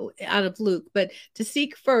be out of Luke, but to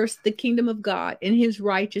seek first the kingdom of God and his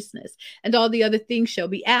righteousness, and all the other things shall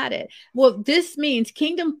be added. Well, this means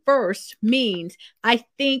kingdom first means I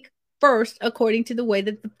think first according to the way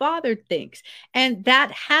that the Father thinks. And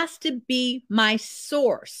that has to be my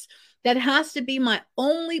source. That has to be my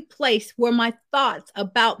only place where my thoughts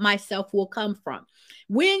about myself will come from.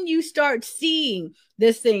 When you start seeing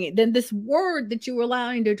this thing, then this word that you're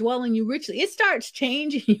allowing to dwell in you richly, it starts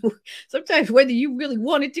changing you. Sometimes whether you really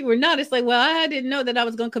wanted to or not, it's like, well, I didn't know that I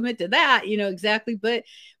was going to commit to that, exactly. But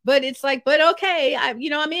it's like, but okay, I'm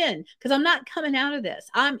in, because I'm not coming out of this.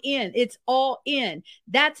 I'm in. It's all in.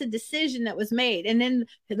 That's a decision that was made. And then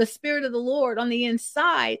the Spirit of the Lord on the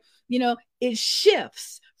inside, it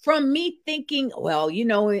shifts from me thinking, well,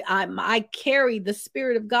 I carry the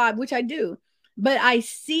Spirit of God, which I do. But I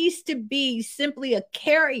cease to be simply a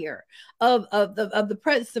carrier of the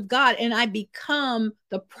presence of God, and I become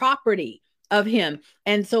the property of him.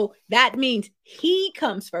 And so that means he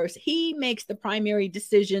comes first. He makes the primary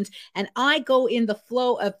decisions, and I go in the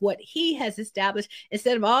flow of what he has established,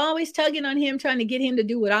 instead of always tugging on him, trying to get him to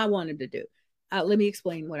do what I want him to do. Let me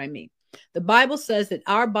explain what I mean. The Bible says that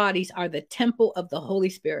our bodies are the temple of the Holy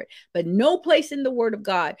Spirit, but no place in the Word of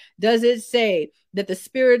God does it say that the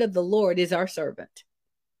Spirit of the Lord is our servant.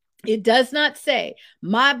 It does not say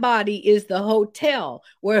my body is the hotel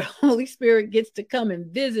where Holy Spirit gets to come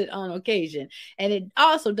and visit on occasion. And it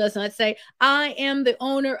also does not say I am the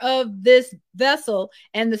owner of this vessel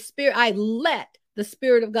and the Spirit, I let the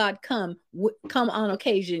Spirit of God come on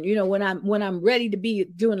occasion, you know, when I'm ready to be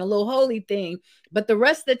doing a little holy thing, but the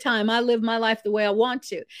rest of the time I live my life the way I want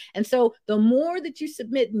to. And so the more that you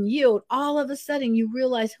submit and yield, all of a sudden you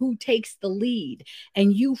realize who takes the lead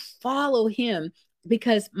and you follow him.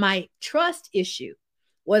 Because my trust issue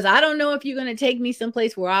was, I don't know if you're going to take me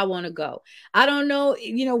someplace where I want to go. I don't know,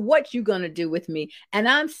 you know, what you're going to do with me. And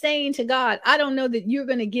I'm saying to God, I don't know that you're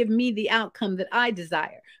going to give me the outcome that I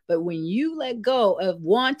desire. But when you let go of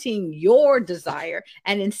wanting your desire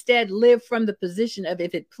and instead live from the position of,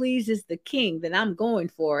 if it pleases the King, then I'm going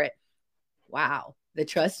for it. Wow. The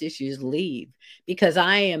trust issues leave because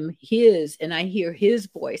I am his and I hear his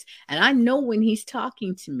voice and I know when he's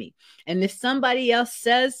talking to me. And if somebody else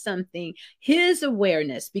says something, his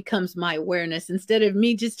awareness becomes my awareness instead of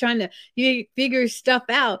me just trying to figure stuff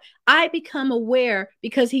out. I become aware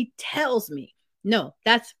because he tells me, no,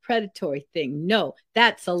 that's a predatory thing. No,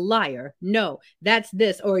 that's a liar. No, that's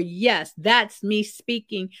this. Or yes, that's me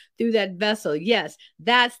speaking through that vessel. Yes,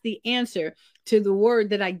 that's the answer to the word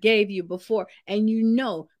that I gave you before. And you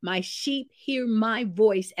know, my sheep hear my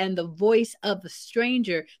voice and the voice of the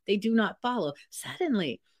stranger they do not follow.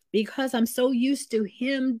 Suddenly, because I'm so used to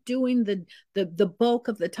him doing the bulk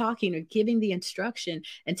of the talking or giving the instruction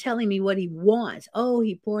and telling me what he wants. Oh,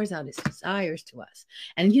 he pours out his desires to us.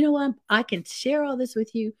 And you know what? I can share all this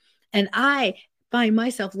with you. And I find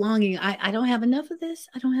myself longing. I don't have enough of this.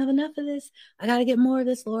 I don't have enough of this. I got to get more of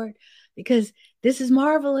this, Lord, because this is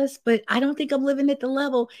marvelous, but I don't think I'm living at the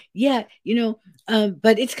level yet, you know,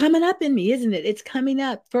 but it's coming up in me, isn't it? It's coming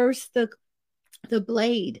up. First, the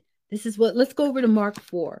blade. This is what, let's go over to Mark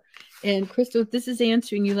 4. And Crystal, if this is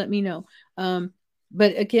answering you, let me know.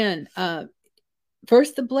 But again,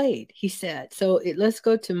 first the blade, he said. So let's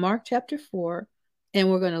go to Mark chapter 4, and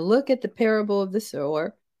we're going to look at the parable of the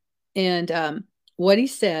sower and what he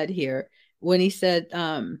said here when he said,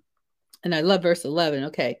 and I love verse 11.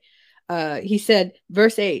 Okay. He said,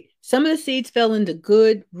 verse 8, some of the seeds fell into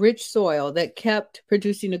good, rich soil that kept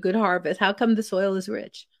producing a good harvest. How come the soil is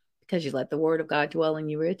rich? Because you let the word of God dwell in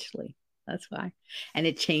you richly. That's why. And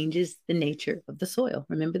it changes the nature of the soil.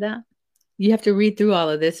 Remember that? You have to read through all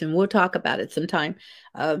of this and we'll talk about it sometime.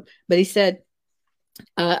 But he said,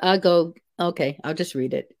 I'll go, okay, I'll just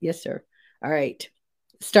read it. Yes, sir. All right.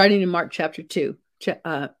 Starting in Mark chapter 2,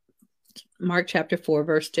 Mark chapter 4,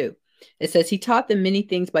 verse 2. It says, he taught them many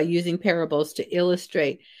things by using parables to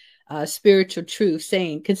illustrate spiritual truth,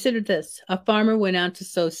 saying, consider this, a farmer went out to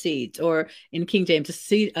sow seeds, or in King James,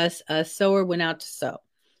 a sower went out to sow.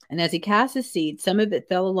 And as he cast his seed, some of it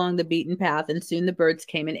fell along the beaten path, and soon the birds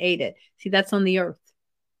came and ate it. See, that's on the earth.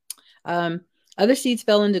 Other seeds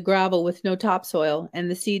fell into gravel with no topsoil, and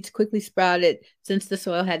the seeds quickly sprouted since the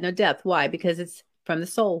soil had no depth. Why? Because it's from the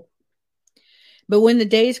soul. But when the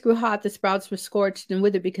days grew hot, the sprouts were scorched and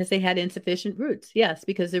withered because they had insufficient roots. Yes,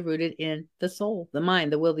 because they're rooted in the soul, the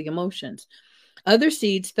mind, the will, the emotions. Other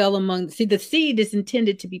seeds fell among, see, the seed is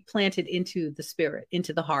intended to be planted into the spirit,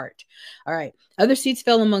 into the heart. All right. Other seeds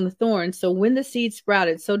fell among the thorns. So when the seed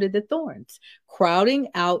sprouted, so did the thorns, crowding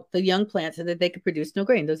out the young plants so that they could produce no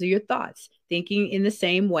grain. Those are your thoughts, thinking in the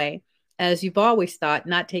same way as you've always thought,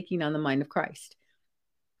 not taking on the mind of Christ.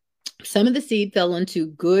 Some of the seed fell into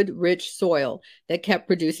good, rich soil that kept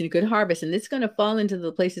producing a good harvest. And it's going to fall into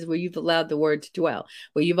the places where you've allowed the word to dwell,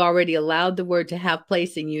 where you've already allowed the word to have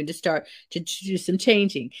place in you and to start to do some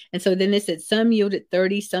changing. And so then it said some yielded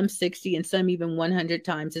 30, some 60, and some even 100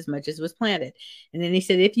 times as much as was planted. And then he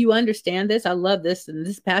said, if you understand this, I love this in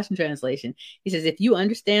this Passion Translation. He says, if you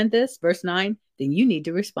understand this, verse 9, then you need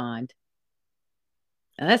to respond.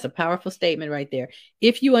 Now, that's a powerful statement right there.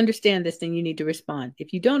 If you understand this, then you need to respond.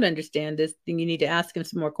 If you don't understand this, then you need to ask him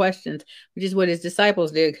some more questions, which is what his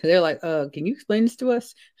disciples did. Because they're like, can you explain this to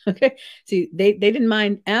us? Okay. See, they didn't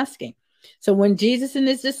mind asking. So when Jesus and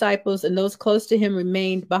his disciples and those close to him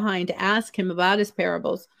remained behind to ask him about his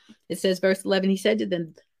parables, it says, verse 11, he said to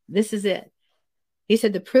them, this is it. He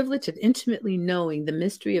said, the privilege of intimately knowing the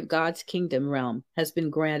mystery of God's kingdom realm has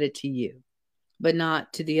been granted to you, but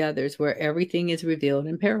not to the others, where everything is revealed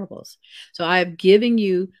in parables. So I have given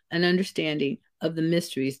you an understanding of the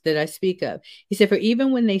mysteries that I speak of. He said, for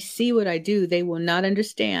even when they see what I do, they will not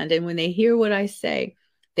understand. And when they hear what I say,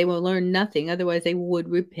 they will learn nothing. Otherwise, they would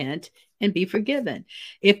repent and be forgiven.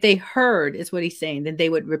 If they heard, is what he's saying, then they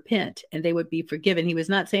would repent and they would be forgiven. He was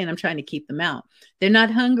not saying I'm trying to keep them out. They're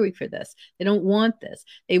not hungry for this. They don't want this.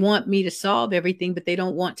 They want me to solve everything, but they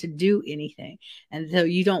don't want to do anything. And so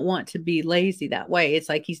you don't want to be lazy that way. It's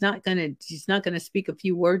like he's not gonna speak a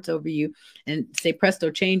few words over you and say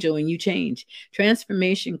presto changeo and you change.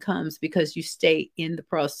 Transformation comes because you stay in the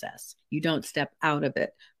process. You don't step out of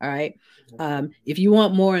it. All right. If you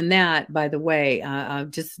want more on that, by the way, I'll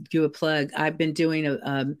just do a plug. I've been doing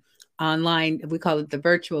a online, we call it the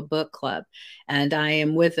virtual book club. And I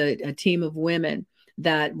am with a team of women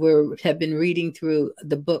that have been reading through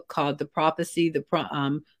the book called The Prophecy, the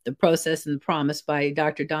Process and the Promise by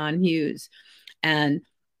Dr. Don Hughes.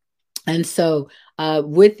 And so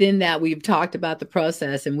within that, we've talked about the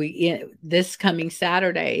process, and this coming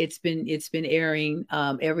Saturday, it's been airing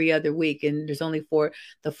every other week, and there's only for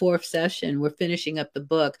the fourth session. We're finishing up the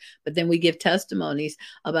book, but then we give testimonies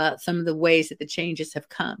about some of the ways that the changes have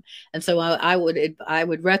come. And so I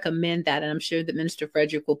would recommend that, and I'm sure that Minister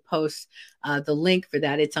Frederick will post the link for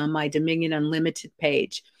that. It's on my Dominion Unlimited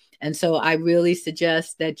page, and so I really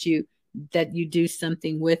suggest that you do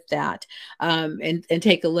something with that, and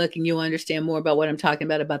take a look, and you'll understand more about what I'm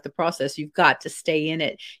talking about the process. You've got to stay in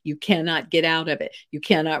it. You cannot get out of it. You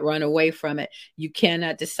cannot run away from it. You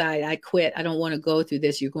cannot decide, I quit. I don't want to go through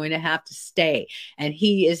this. You're going to have to stay. And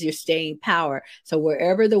he is your staying power. So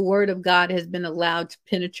wherever the word of God has been allowed to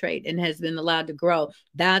penetrate and has been allowed to grow,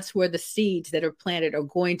 that's where the seeds that are planted are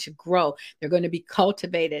going to grow. They're going to be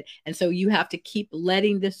cultivated. And so you have to keep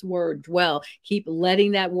letting this word dwell. Keep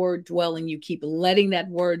letting that word dwell, and you keep letting that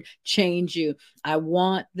word change you. I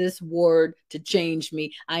want this word to change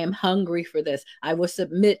me. I am hungry for this. I will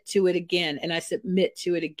submit to it again, and I submit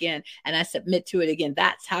to it again, and I submit to it again.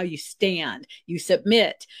 That's how you stand. You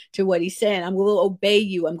submit to what he's saying. I'm going to obey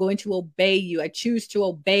you. I'm going to obey you. I choose to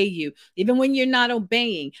obey you. Even when you're not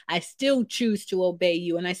obeying, I still choose to obey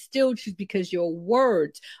you, and I still choose, because your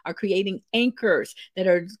words are creating anchors that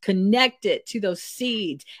are connected to those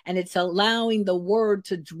seeds, and it's allowing the word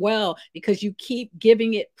to dwell, because you keep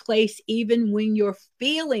giving it place even when your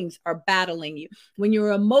feelings are battling you, when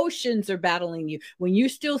your emotions are battling you, when you're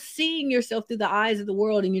still seeing yourself through the eyes of the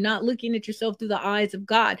world and you're not looking at yourself through the eyes of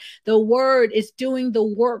God. The word is doing the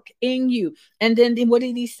work in you. And then what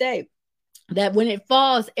did he say? That when it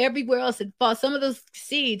falls everywhere else, it falls. Some of those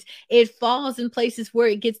seeds, it falls in places where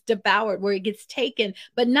it gets devoured, where it gets taken,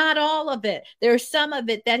 but not all of it. There's some of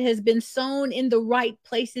it that has been sown in the right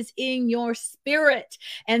places in your spirit,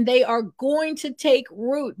 and they are going to take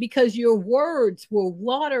root because your words will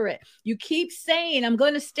water it. You keep saying, I'm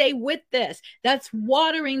going to stay with this. That's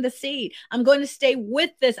watering the seed. I'm going to stay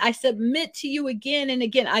with this. I submit to you again and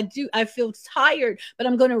again. I feel tired, but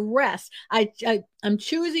I'm going to rest. I'm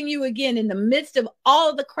choosing you again. In the midst of all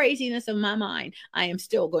of the craziness of my mind, I am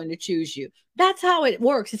still going to choose you. That's how it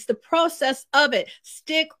works. It's the process of it.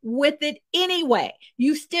 Stick with it anyway.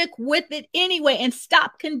 You stick with it anyway, and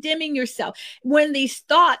stop condemning yourself. When these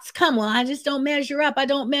thoughts come, well, I just don't measure up. I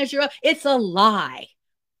don't measure up. It's a lie,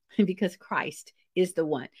 because Christ is the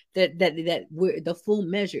one that the full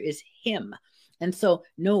measure is him. And so,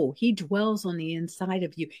 no, he dwells on the inside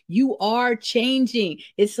of you. You are changing.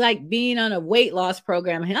 It's like being on a weight loss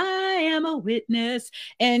program. I am a witness.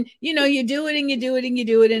 And, you do it and you do it and you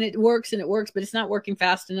do it, and it works, but it's not working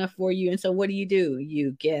fast enough for you. And so what do?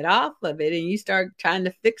 You get off of it and you start trying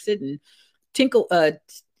to fix it and tinkle.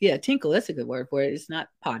 Tinkle, that's a good word for it. It's not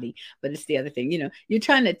potty, but it's the other thing. You're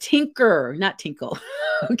trying to tinker, not tinkle.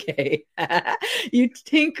 Okay. You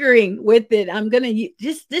tinkering with it. I'm going to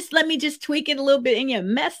just let me just tweak it a little bit, and you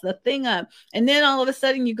mess the thing up. And then all of a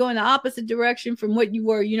sudden you go in the opposite direction from what you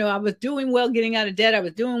were. I was doing well getting out of debt. I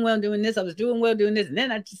was doing well doing this. I was doing well doing this. And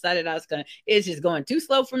then I decided it's just going too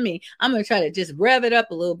slow for me. I'm going to try to just rev it up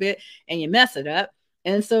a little bit, and you mess it up.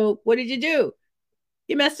 And so what did you do?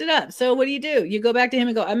 You messed it up. So what do? You go back to him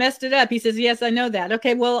and go, I messed it up. He says, yes, I know that.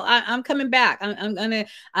 Okay, well, I'm coming back.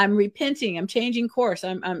 I'm repenting. I'm changing course.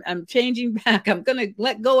 I'm changing back. I'm going to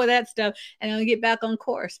let go of that stuff, and I'm going to get back on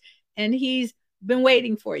course. And he's been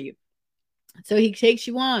waiting for you. So he takes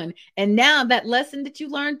you on. And now that lesson that you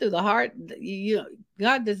learned through the heart,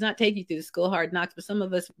 God does not take you through the school hard knocks, but some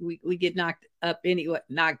of us, we get knocked up anyway,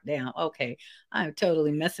 knocked down. Okay. I'm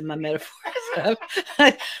totally messing my metaphors up.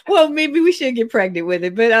 Well, maybe we should get pregnant with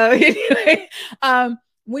it, but anyway,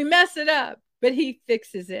 we mess it up. But he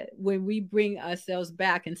fixes it when we bring ourselves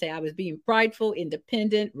back and say, I was being prideful,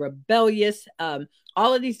 independent, rebellious,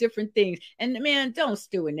 all of these different things. And man, don't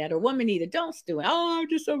stew in that, or woman either. Don't stew in. Oh, I'm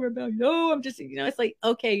just so rebellious. Oh, I'm just, it's like,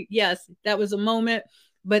 okay, yes, that was a moment.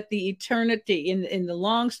 but the eternity, in the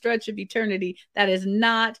long stretch of eternity, that is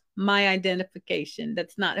not my identification.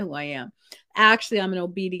 That's not who I am. Actually, I'm an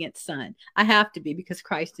obedient son. I have to be, because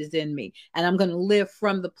Christ is in me, and I'm going to live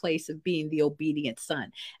from the place of being the obedient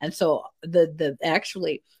son. And so the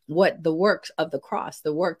actually, what the works of the cross,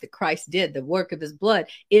 the work that Christ did, the work of his blood,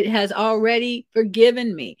 it has already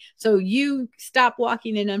forgiven me. So you stop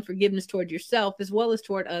walking in unforgiveness toward yourself as well as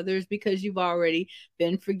toward others, because you've already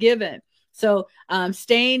been forgiven. So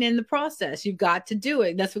staying in the process, you've got to do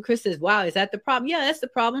it. That's what Chris says. Wow, is that the problem? Yeah, that's the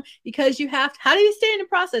problem, because you have to. How do you stay in the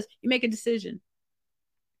process? You make a decision.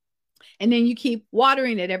 And then you keep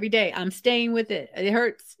watering it every day. I'm staying with it. It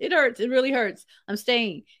hurts. It hurts. It really hurts. I'm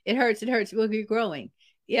staying. It hurts. It hurts. We'll be growing.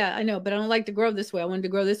 Yeah, I know, but I don't like to grow this way. I wanted to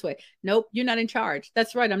grow this way. Nope, you're not in charge.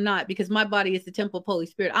 That's right, I'm not, because my body is the temple of Holy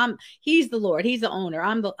Spirit. He's the Lord. He's the owner.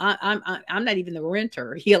 I'm not even the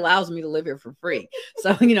renter. He allows me to live here for free.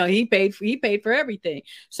 So he paid for everything.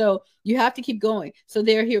 So you have to keep going. So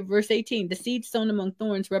there, here, verse 18. The seed sown among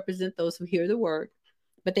thorns represent those who hear the word,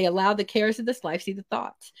 but they allow the cares of this life, see the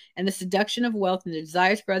thoughts, and the seduction of wealth and the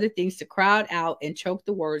desires for other things to crowd out and choke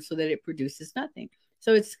the word so that it produces nothing.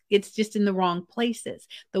 So it's just in the wrong places.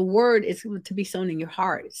 The word is to be sown in your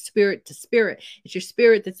heart. It's spirit to spirit. It's your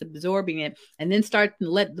spirit that's absorbing it, and then start to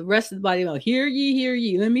let the rest of the body know, hear ye, hear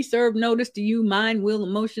ye. Let me serve notice to you, mind, will,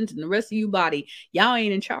 emotions, and the rest of you body. Y'all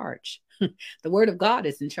ain't in charge. The word of God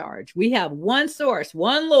is in charge. We have one source,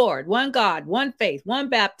 one Lord, one God, one faith, one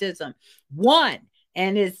baptism, one.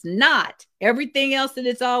 And it's not everything else that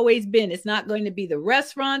it's always been. It's not going to be the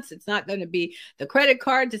restaurants. It's not going to be the credit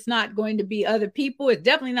cards. It's not going to be other people. It's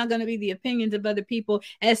definitely not going to be the opinions of other people,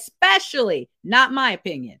 especially not my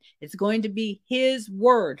opinion. It's going to be his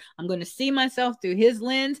word. I'm going to see myself through his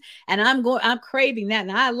lens, and I'm craving that.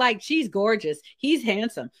 And she's gorgeous. He's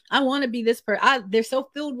handsome. I want to be this person. They're so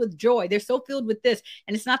filled with joy. They're so filled with this.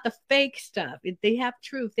 And it's not the fake stuff. They have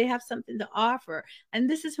truth. They have something to offer. And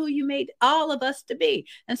this is who you made all of us to be.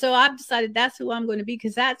 And so I've decided that's who I'm going to be,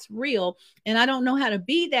 because that's real. And I don't know how to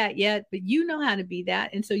be that yet, but you know how to be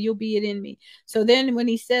that. And so you'll be it in me. So then when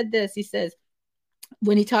he said this, he says,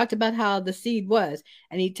 when he talked about how the seed was,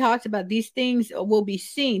 and he talked about these things will be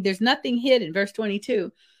seen. There's nothing hidden, verse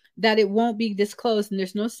 22, that it won't be disclosed, and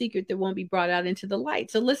there's no secret that won't be brought out into the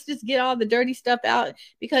light. So let's just get all the dirty stuff out,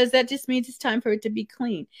 because that just means it's time for it to be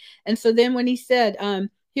clean. And so then when he said,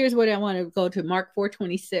 here's what I want to go to, Mark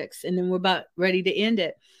 4:26, and then we're about ready to end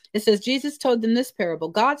it. It says, Jesus told them this parable.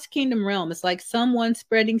 God's kingdom realm is like someone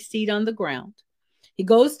spreading seed on the ground. He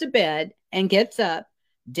goes to bed and gets up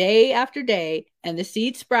day after day, and the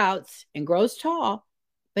seed sprouts and grows tall,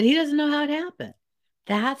 but he doesn't know how it happened.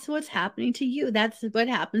 That's what's happening to you. That's what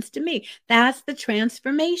happens to me. That's the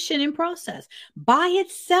transformation in process. By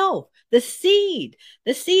itself, the seed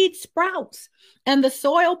sprouts and the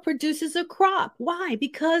soil produces a crop. Why?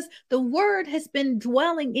 Because the word has been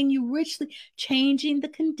dwelling in you richly, changing the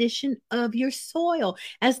condition of your soil.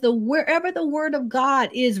 Wherever the word of God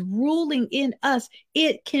is ruling in us,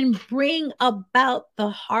 it can bring about the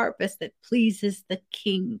harvest that pleases the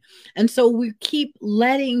King. And so we keep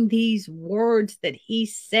letting these words that he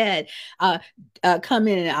said come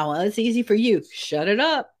in and out. Well, it's easy for you. Shut it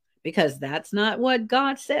up. Because that's not what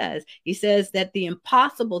God says. He says that the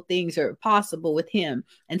impossible things are possible with him.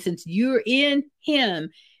 And since you're in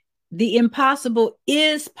him, the impossible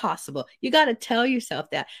is possible. You got to tell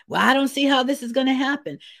yourself that. Well, I don't see how this is going to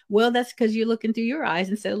happen. Well, that's because you're looking through your eyes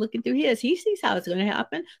instead of looking through his. He sees how it's going to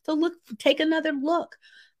happen. So take another look.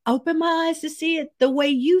 Open my eyes to see it the way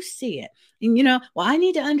you see it. And well, I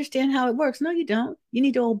need to understand how it works. No, you don't. You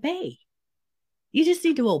need to obey. You just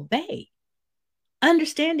need to obey.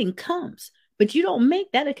 Understanding comes, but you don't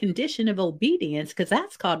make that a condition of obedience, because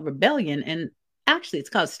that's called rebellion. And actually, it's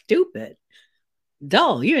called stupid.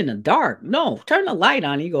 Dull. You're in the dark. No, turn the light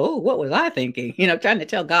on. You go, oh, what was I thinking? Trying to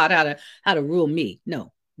tell God how to rule me.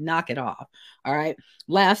 No, knock it off. All right.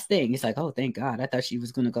 Last thing. It's like, oh, thank God. I thought she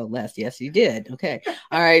was going to go less. Yes, you did. Okay.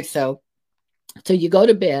 All right. So you go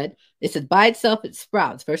to bed. It says, by itself it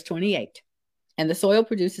sprouts. Verse 28. And the soil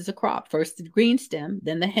produces a crop, first the green stem,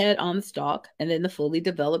 then the head on the stalk, and then the fully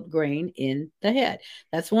developed grain in the head.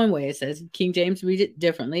 That's one way it says. King James reads it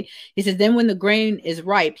differently. He says, then when the grain is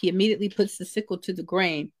ripe, he immediately puts the sickle to the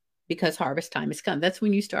grain, because harvest time has come. That's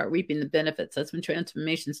when you start reaping the benefits. That's when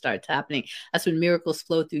transformation starts happening. That's when miracles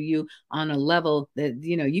flow through you on a level that,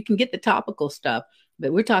 you can get the topical stuff,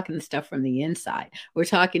 but we're talking the stuff from the inside. We're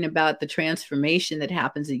talking about the transformation that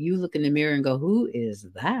happens, that you look in the mirror and go, who is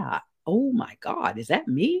that? Oh my God, is that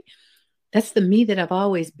me? That's the me that I've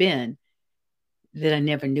always been, that I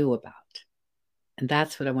never knew about. And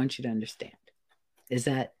that's what I want you to understand, is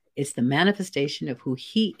that It's the manifestation of who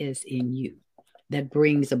he is in you that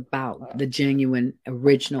brings about the genuine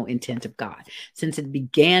original intent of God. Since it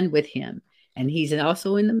began with him and he's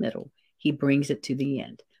also in the middle, he brings it to the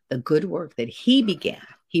end. The good work that he began,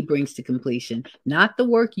 he brings to completion, not the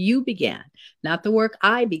work you began, not the work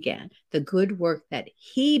I began, the good work that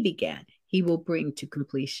he began, he will bring to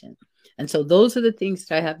completion. And so those are the things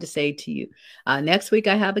that I have to say to you. Next week,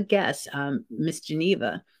 I have a guest, Miss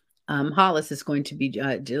Geneva Hollis is going to be,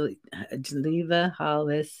 Geneva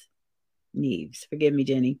Hollis Neves, forgive me,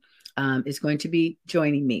 Jenny, is going to be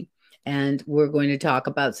joining me. And we're going to talk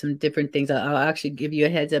about some different things. I'll actually give you a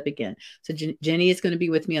heads up again. So Jenny is going to be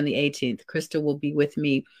with me on the 18th. Crystal will be with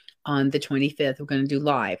me on the 25th. We're going to do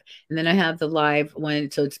live. And then I have the live one.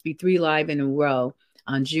 So it's be 3 live in a row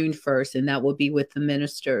on June 1st. And that will be with the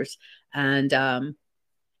ministers. And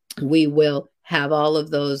we will have all of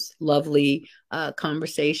those lovely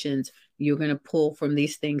conversations. You're going to pull from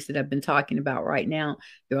these things that I've been talking about right now.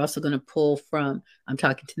 You're also going to pull from, I'm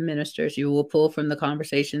talking to the ministers, you will pull from the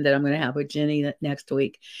conversation that I'm going to have with Jenny next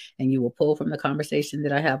week. And you will pull from the conversation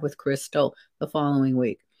that I have with Crystal the following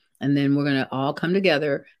week. And then we're going to all come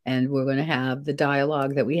together and we're going to have the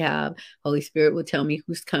dialogue that we have. Holy Spirit will tell me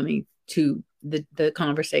who's coming to the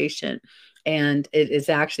conversation. And it is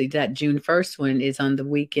actually that June 1st one is on the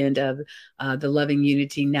weekend of the Loving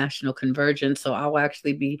Unity National Convergence. So I'll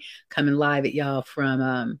actually be coming live at y'all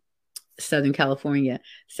from Southern California.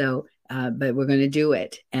 So, but we're going to do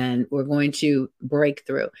it and we're going to break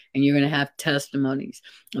through and you're going to have testimonies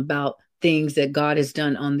about things that God has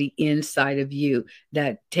done on the inside of you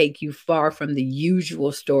that take you far from the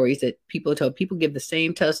usual stories that people tell. People give the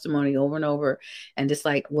same testimony over and over. And it's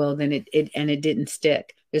like, well, then it didn't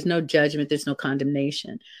stick. There's no judgment. There's no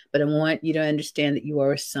condemnation. But I want you to understand that you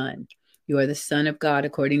are a son. You are the son of God,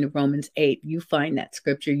 according to Romans 8. You find that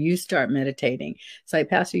scripture. You start meditating. It's like,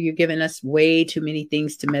 Pastor, you're giving us way too many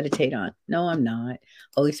things to meditate on. No, I'm not.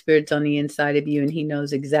 Holy Spirit's on the inside of you, and he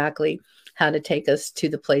knows exactly how to take us to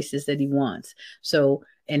the places that he wants. So,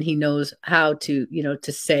 and he knows how to,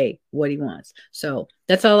 to say what he wants. So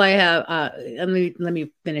that's all I have. Let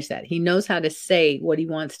me finish that. He knows how to say what he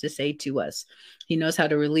wants to say to us. He knows how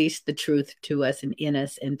to release the truth to us and in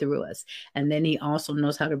us and through us. And then he also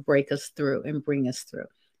knows how to break us through and bring us through.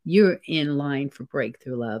 You're in line for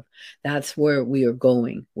breakthrough, love. That's where we are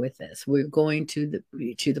going with this. We're going to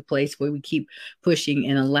the place where we keep pushing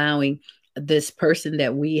and allowing this person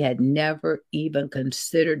that we had never even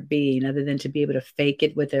considered being, other than to be able to fake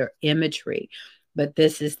it with their imagery. But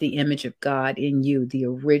this is the image of God in you, the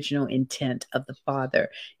original intent of the Father,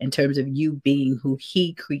 in terms of you being who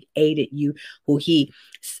he created you, who he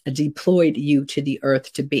deployed you to the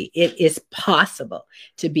earth to be. It is possible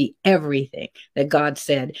to be everything that God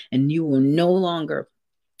said, and you will no longer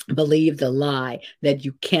believe the lie that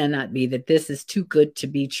you cannot be, that this is too good to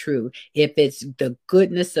be true. If it's the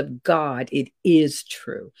goodness of God, it is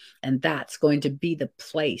true. And that's going to be the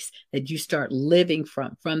place that you start living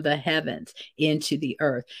from the heavens into the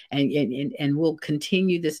earth. And we'll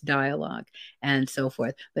continue this dialogue and so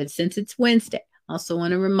forth. But since it's Wednesday, I also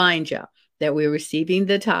want to remind y'all that we're receiving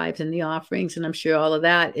the tithes and the offerings. And I'm sure all of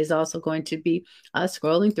that is also going to be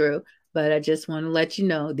scrolling through. But I just want to let you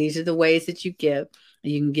know, these are the ways that you give.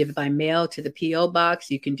 You can give by mail to the P.O. Box.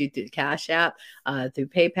 You can do through Cash App, through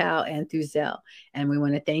PayPal, and through Zelle. And we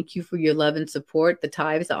want to thank you for your love and support, the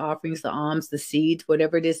tithes, the offerings, the alms, the seeds,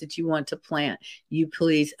 whatever it is that you want to plant. You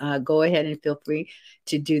please go ahead and feel free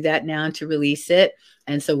to do that now and to release it.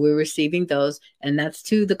 And so we're receiving those. And that's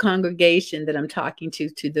to the congregation that I'm talking to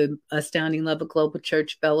the Astounding Love of Global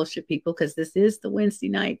Church Fellowship people, because this is the Wednesday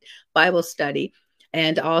night Bible study.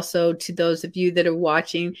 And also to those of you that are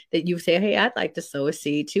watching that you say, hey, I'd like to sow a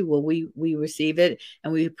seed too. Well, we receive it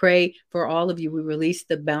and we pray for all of you. We release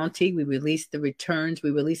the bounty. We release the returns.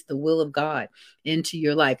 We release the will of God into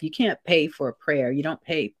your life. You can't pay for a prayer. You don't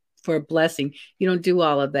pay for a blessing. You don't do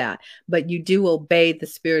all of that, but you do obey the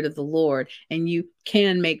Spirit of the Lord, and you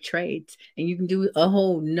can make trades, and you can do a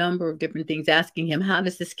whole number of different things, asking him, how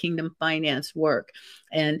does this kingdom finance work?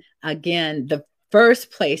 And again, the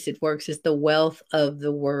first place it works is the wealth of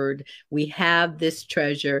the word. We have this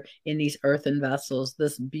treasure in these earthen vessels.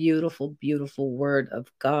 This beautiful, beautiful word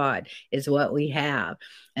of God is what we have.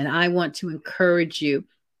 And I want to encourage you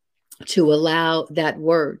to allow that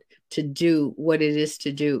word to do what it is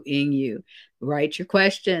to do in you. Write your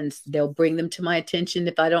questions. They'll bring them to my attention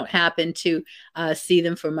if I don't happen to see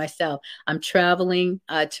them for myself. I'm traveling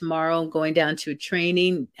tomorrow, going down to a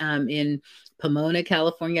training in Pomona,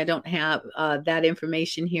 California. I don't have that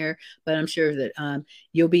information here, but I'm sure that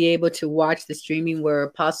you'll be able to watch the streaming where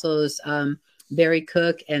Apostles Barry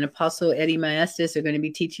Cook and Apostle Eddie Maestas are going to be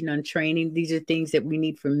teaching on training. These are things that we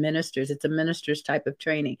need for ministers. It's a minister's type of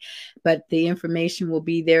training, but the information will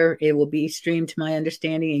be there. It will be streamed to my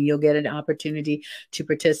understanding, and you'll get an opportunity to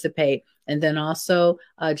participate. And then also,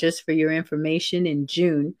 just for your information, in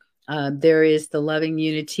June, there is the Loving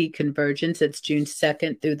Unity Convergence. It's June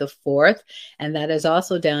 2nd through the 4th. And that is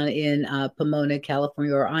also down in Pomona,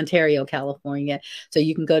 California, or Ontario, California. So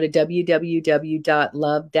you can go to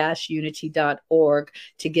www.love-unity.org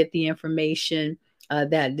to get the information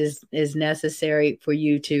that is necessary for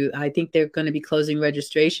you to. I think they're going to be closing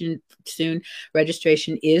registration soon.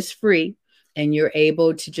 Registration is free, and you're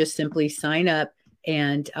able to just simply sign up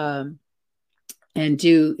and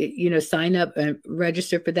do, sign up and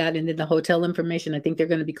register for that. And then the hotel information, I think they're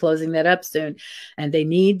going to be closing that up soon. And they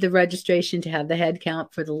need the registration to have the head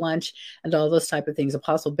count for the lunch and all those type of things.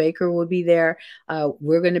 Apostle Baker will be there.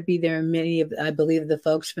 We're going to be there, many of, I believe, the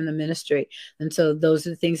folks from the ministry. And so those are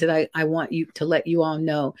the things that I want you to let you all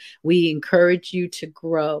know. We encourage you to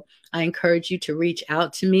grow. I encourage you to reach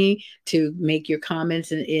out to me to make your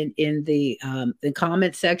comments in the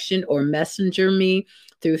comment section, or messenger me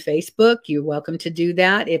through Facebook. You're welcome to do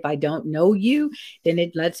that. If I don't know you, then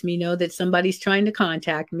it lets me know that somebody's trying to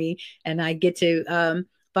contact me, and I get to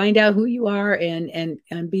find out who you are and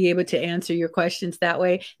be able to answer your questions that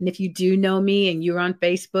way. And if you do know me and you're on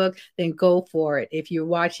Facebook, then go for it. If you're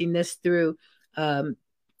watching this through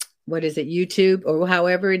YouTube or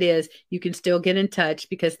however it is, you can still get in touch,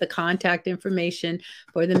 because the contact information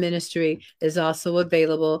for the ministry is also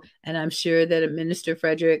available. And I'm sure that Minister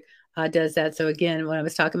Frederick does that. So again, when I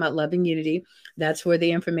was talking about Loving Unity, that's where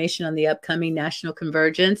the information on the upcoming National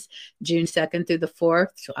Convergence, June 2nd through the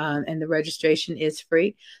 4th, and the registration is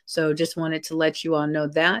free. So just wanted to let you all know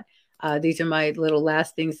that. These are my little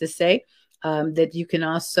last things to say, that you can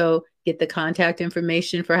also get the contact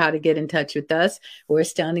information for how to get in touch with us. We're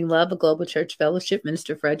Astounding Love, a global church fellowship.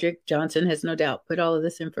 Minister Frederick Johnson has no doubt put all of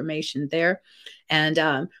this information there.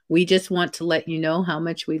 And we just want to let you know how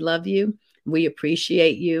much we love you. We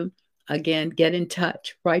appreciate you. Again, get in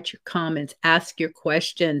touch, write your comments, ask your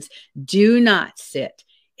questions. Do not sit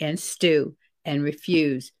and stew and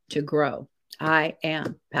refuse to grow. I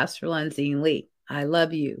am Pastor Lenzine Lee. I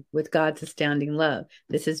love you with God's astounding love.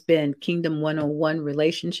 This has been Kingdom 101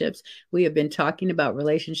 Relationships. We have been talking about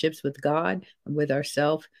relationships with God, with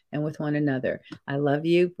ourselves, and with one another. I love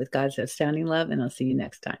you with God's astounding love, and I'll see you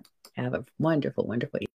next time. Have a wonderful, wonderful evening.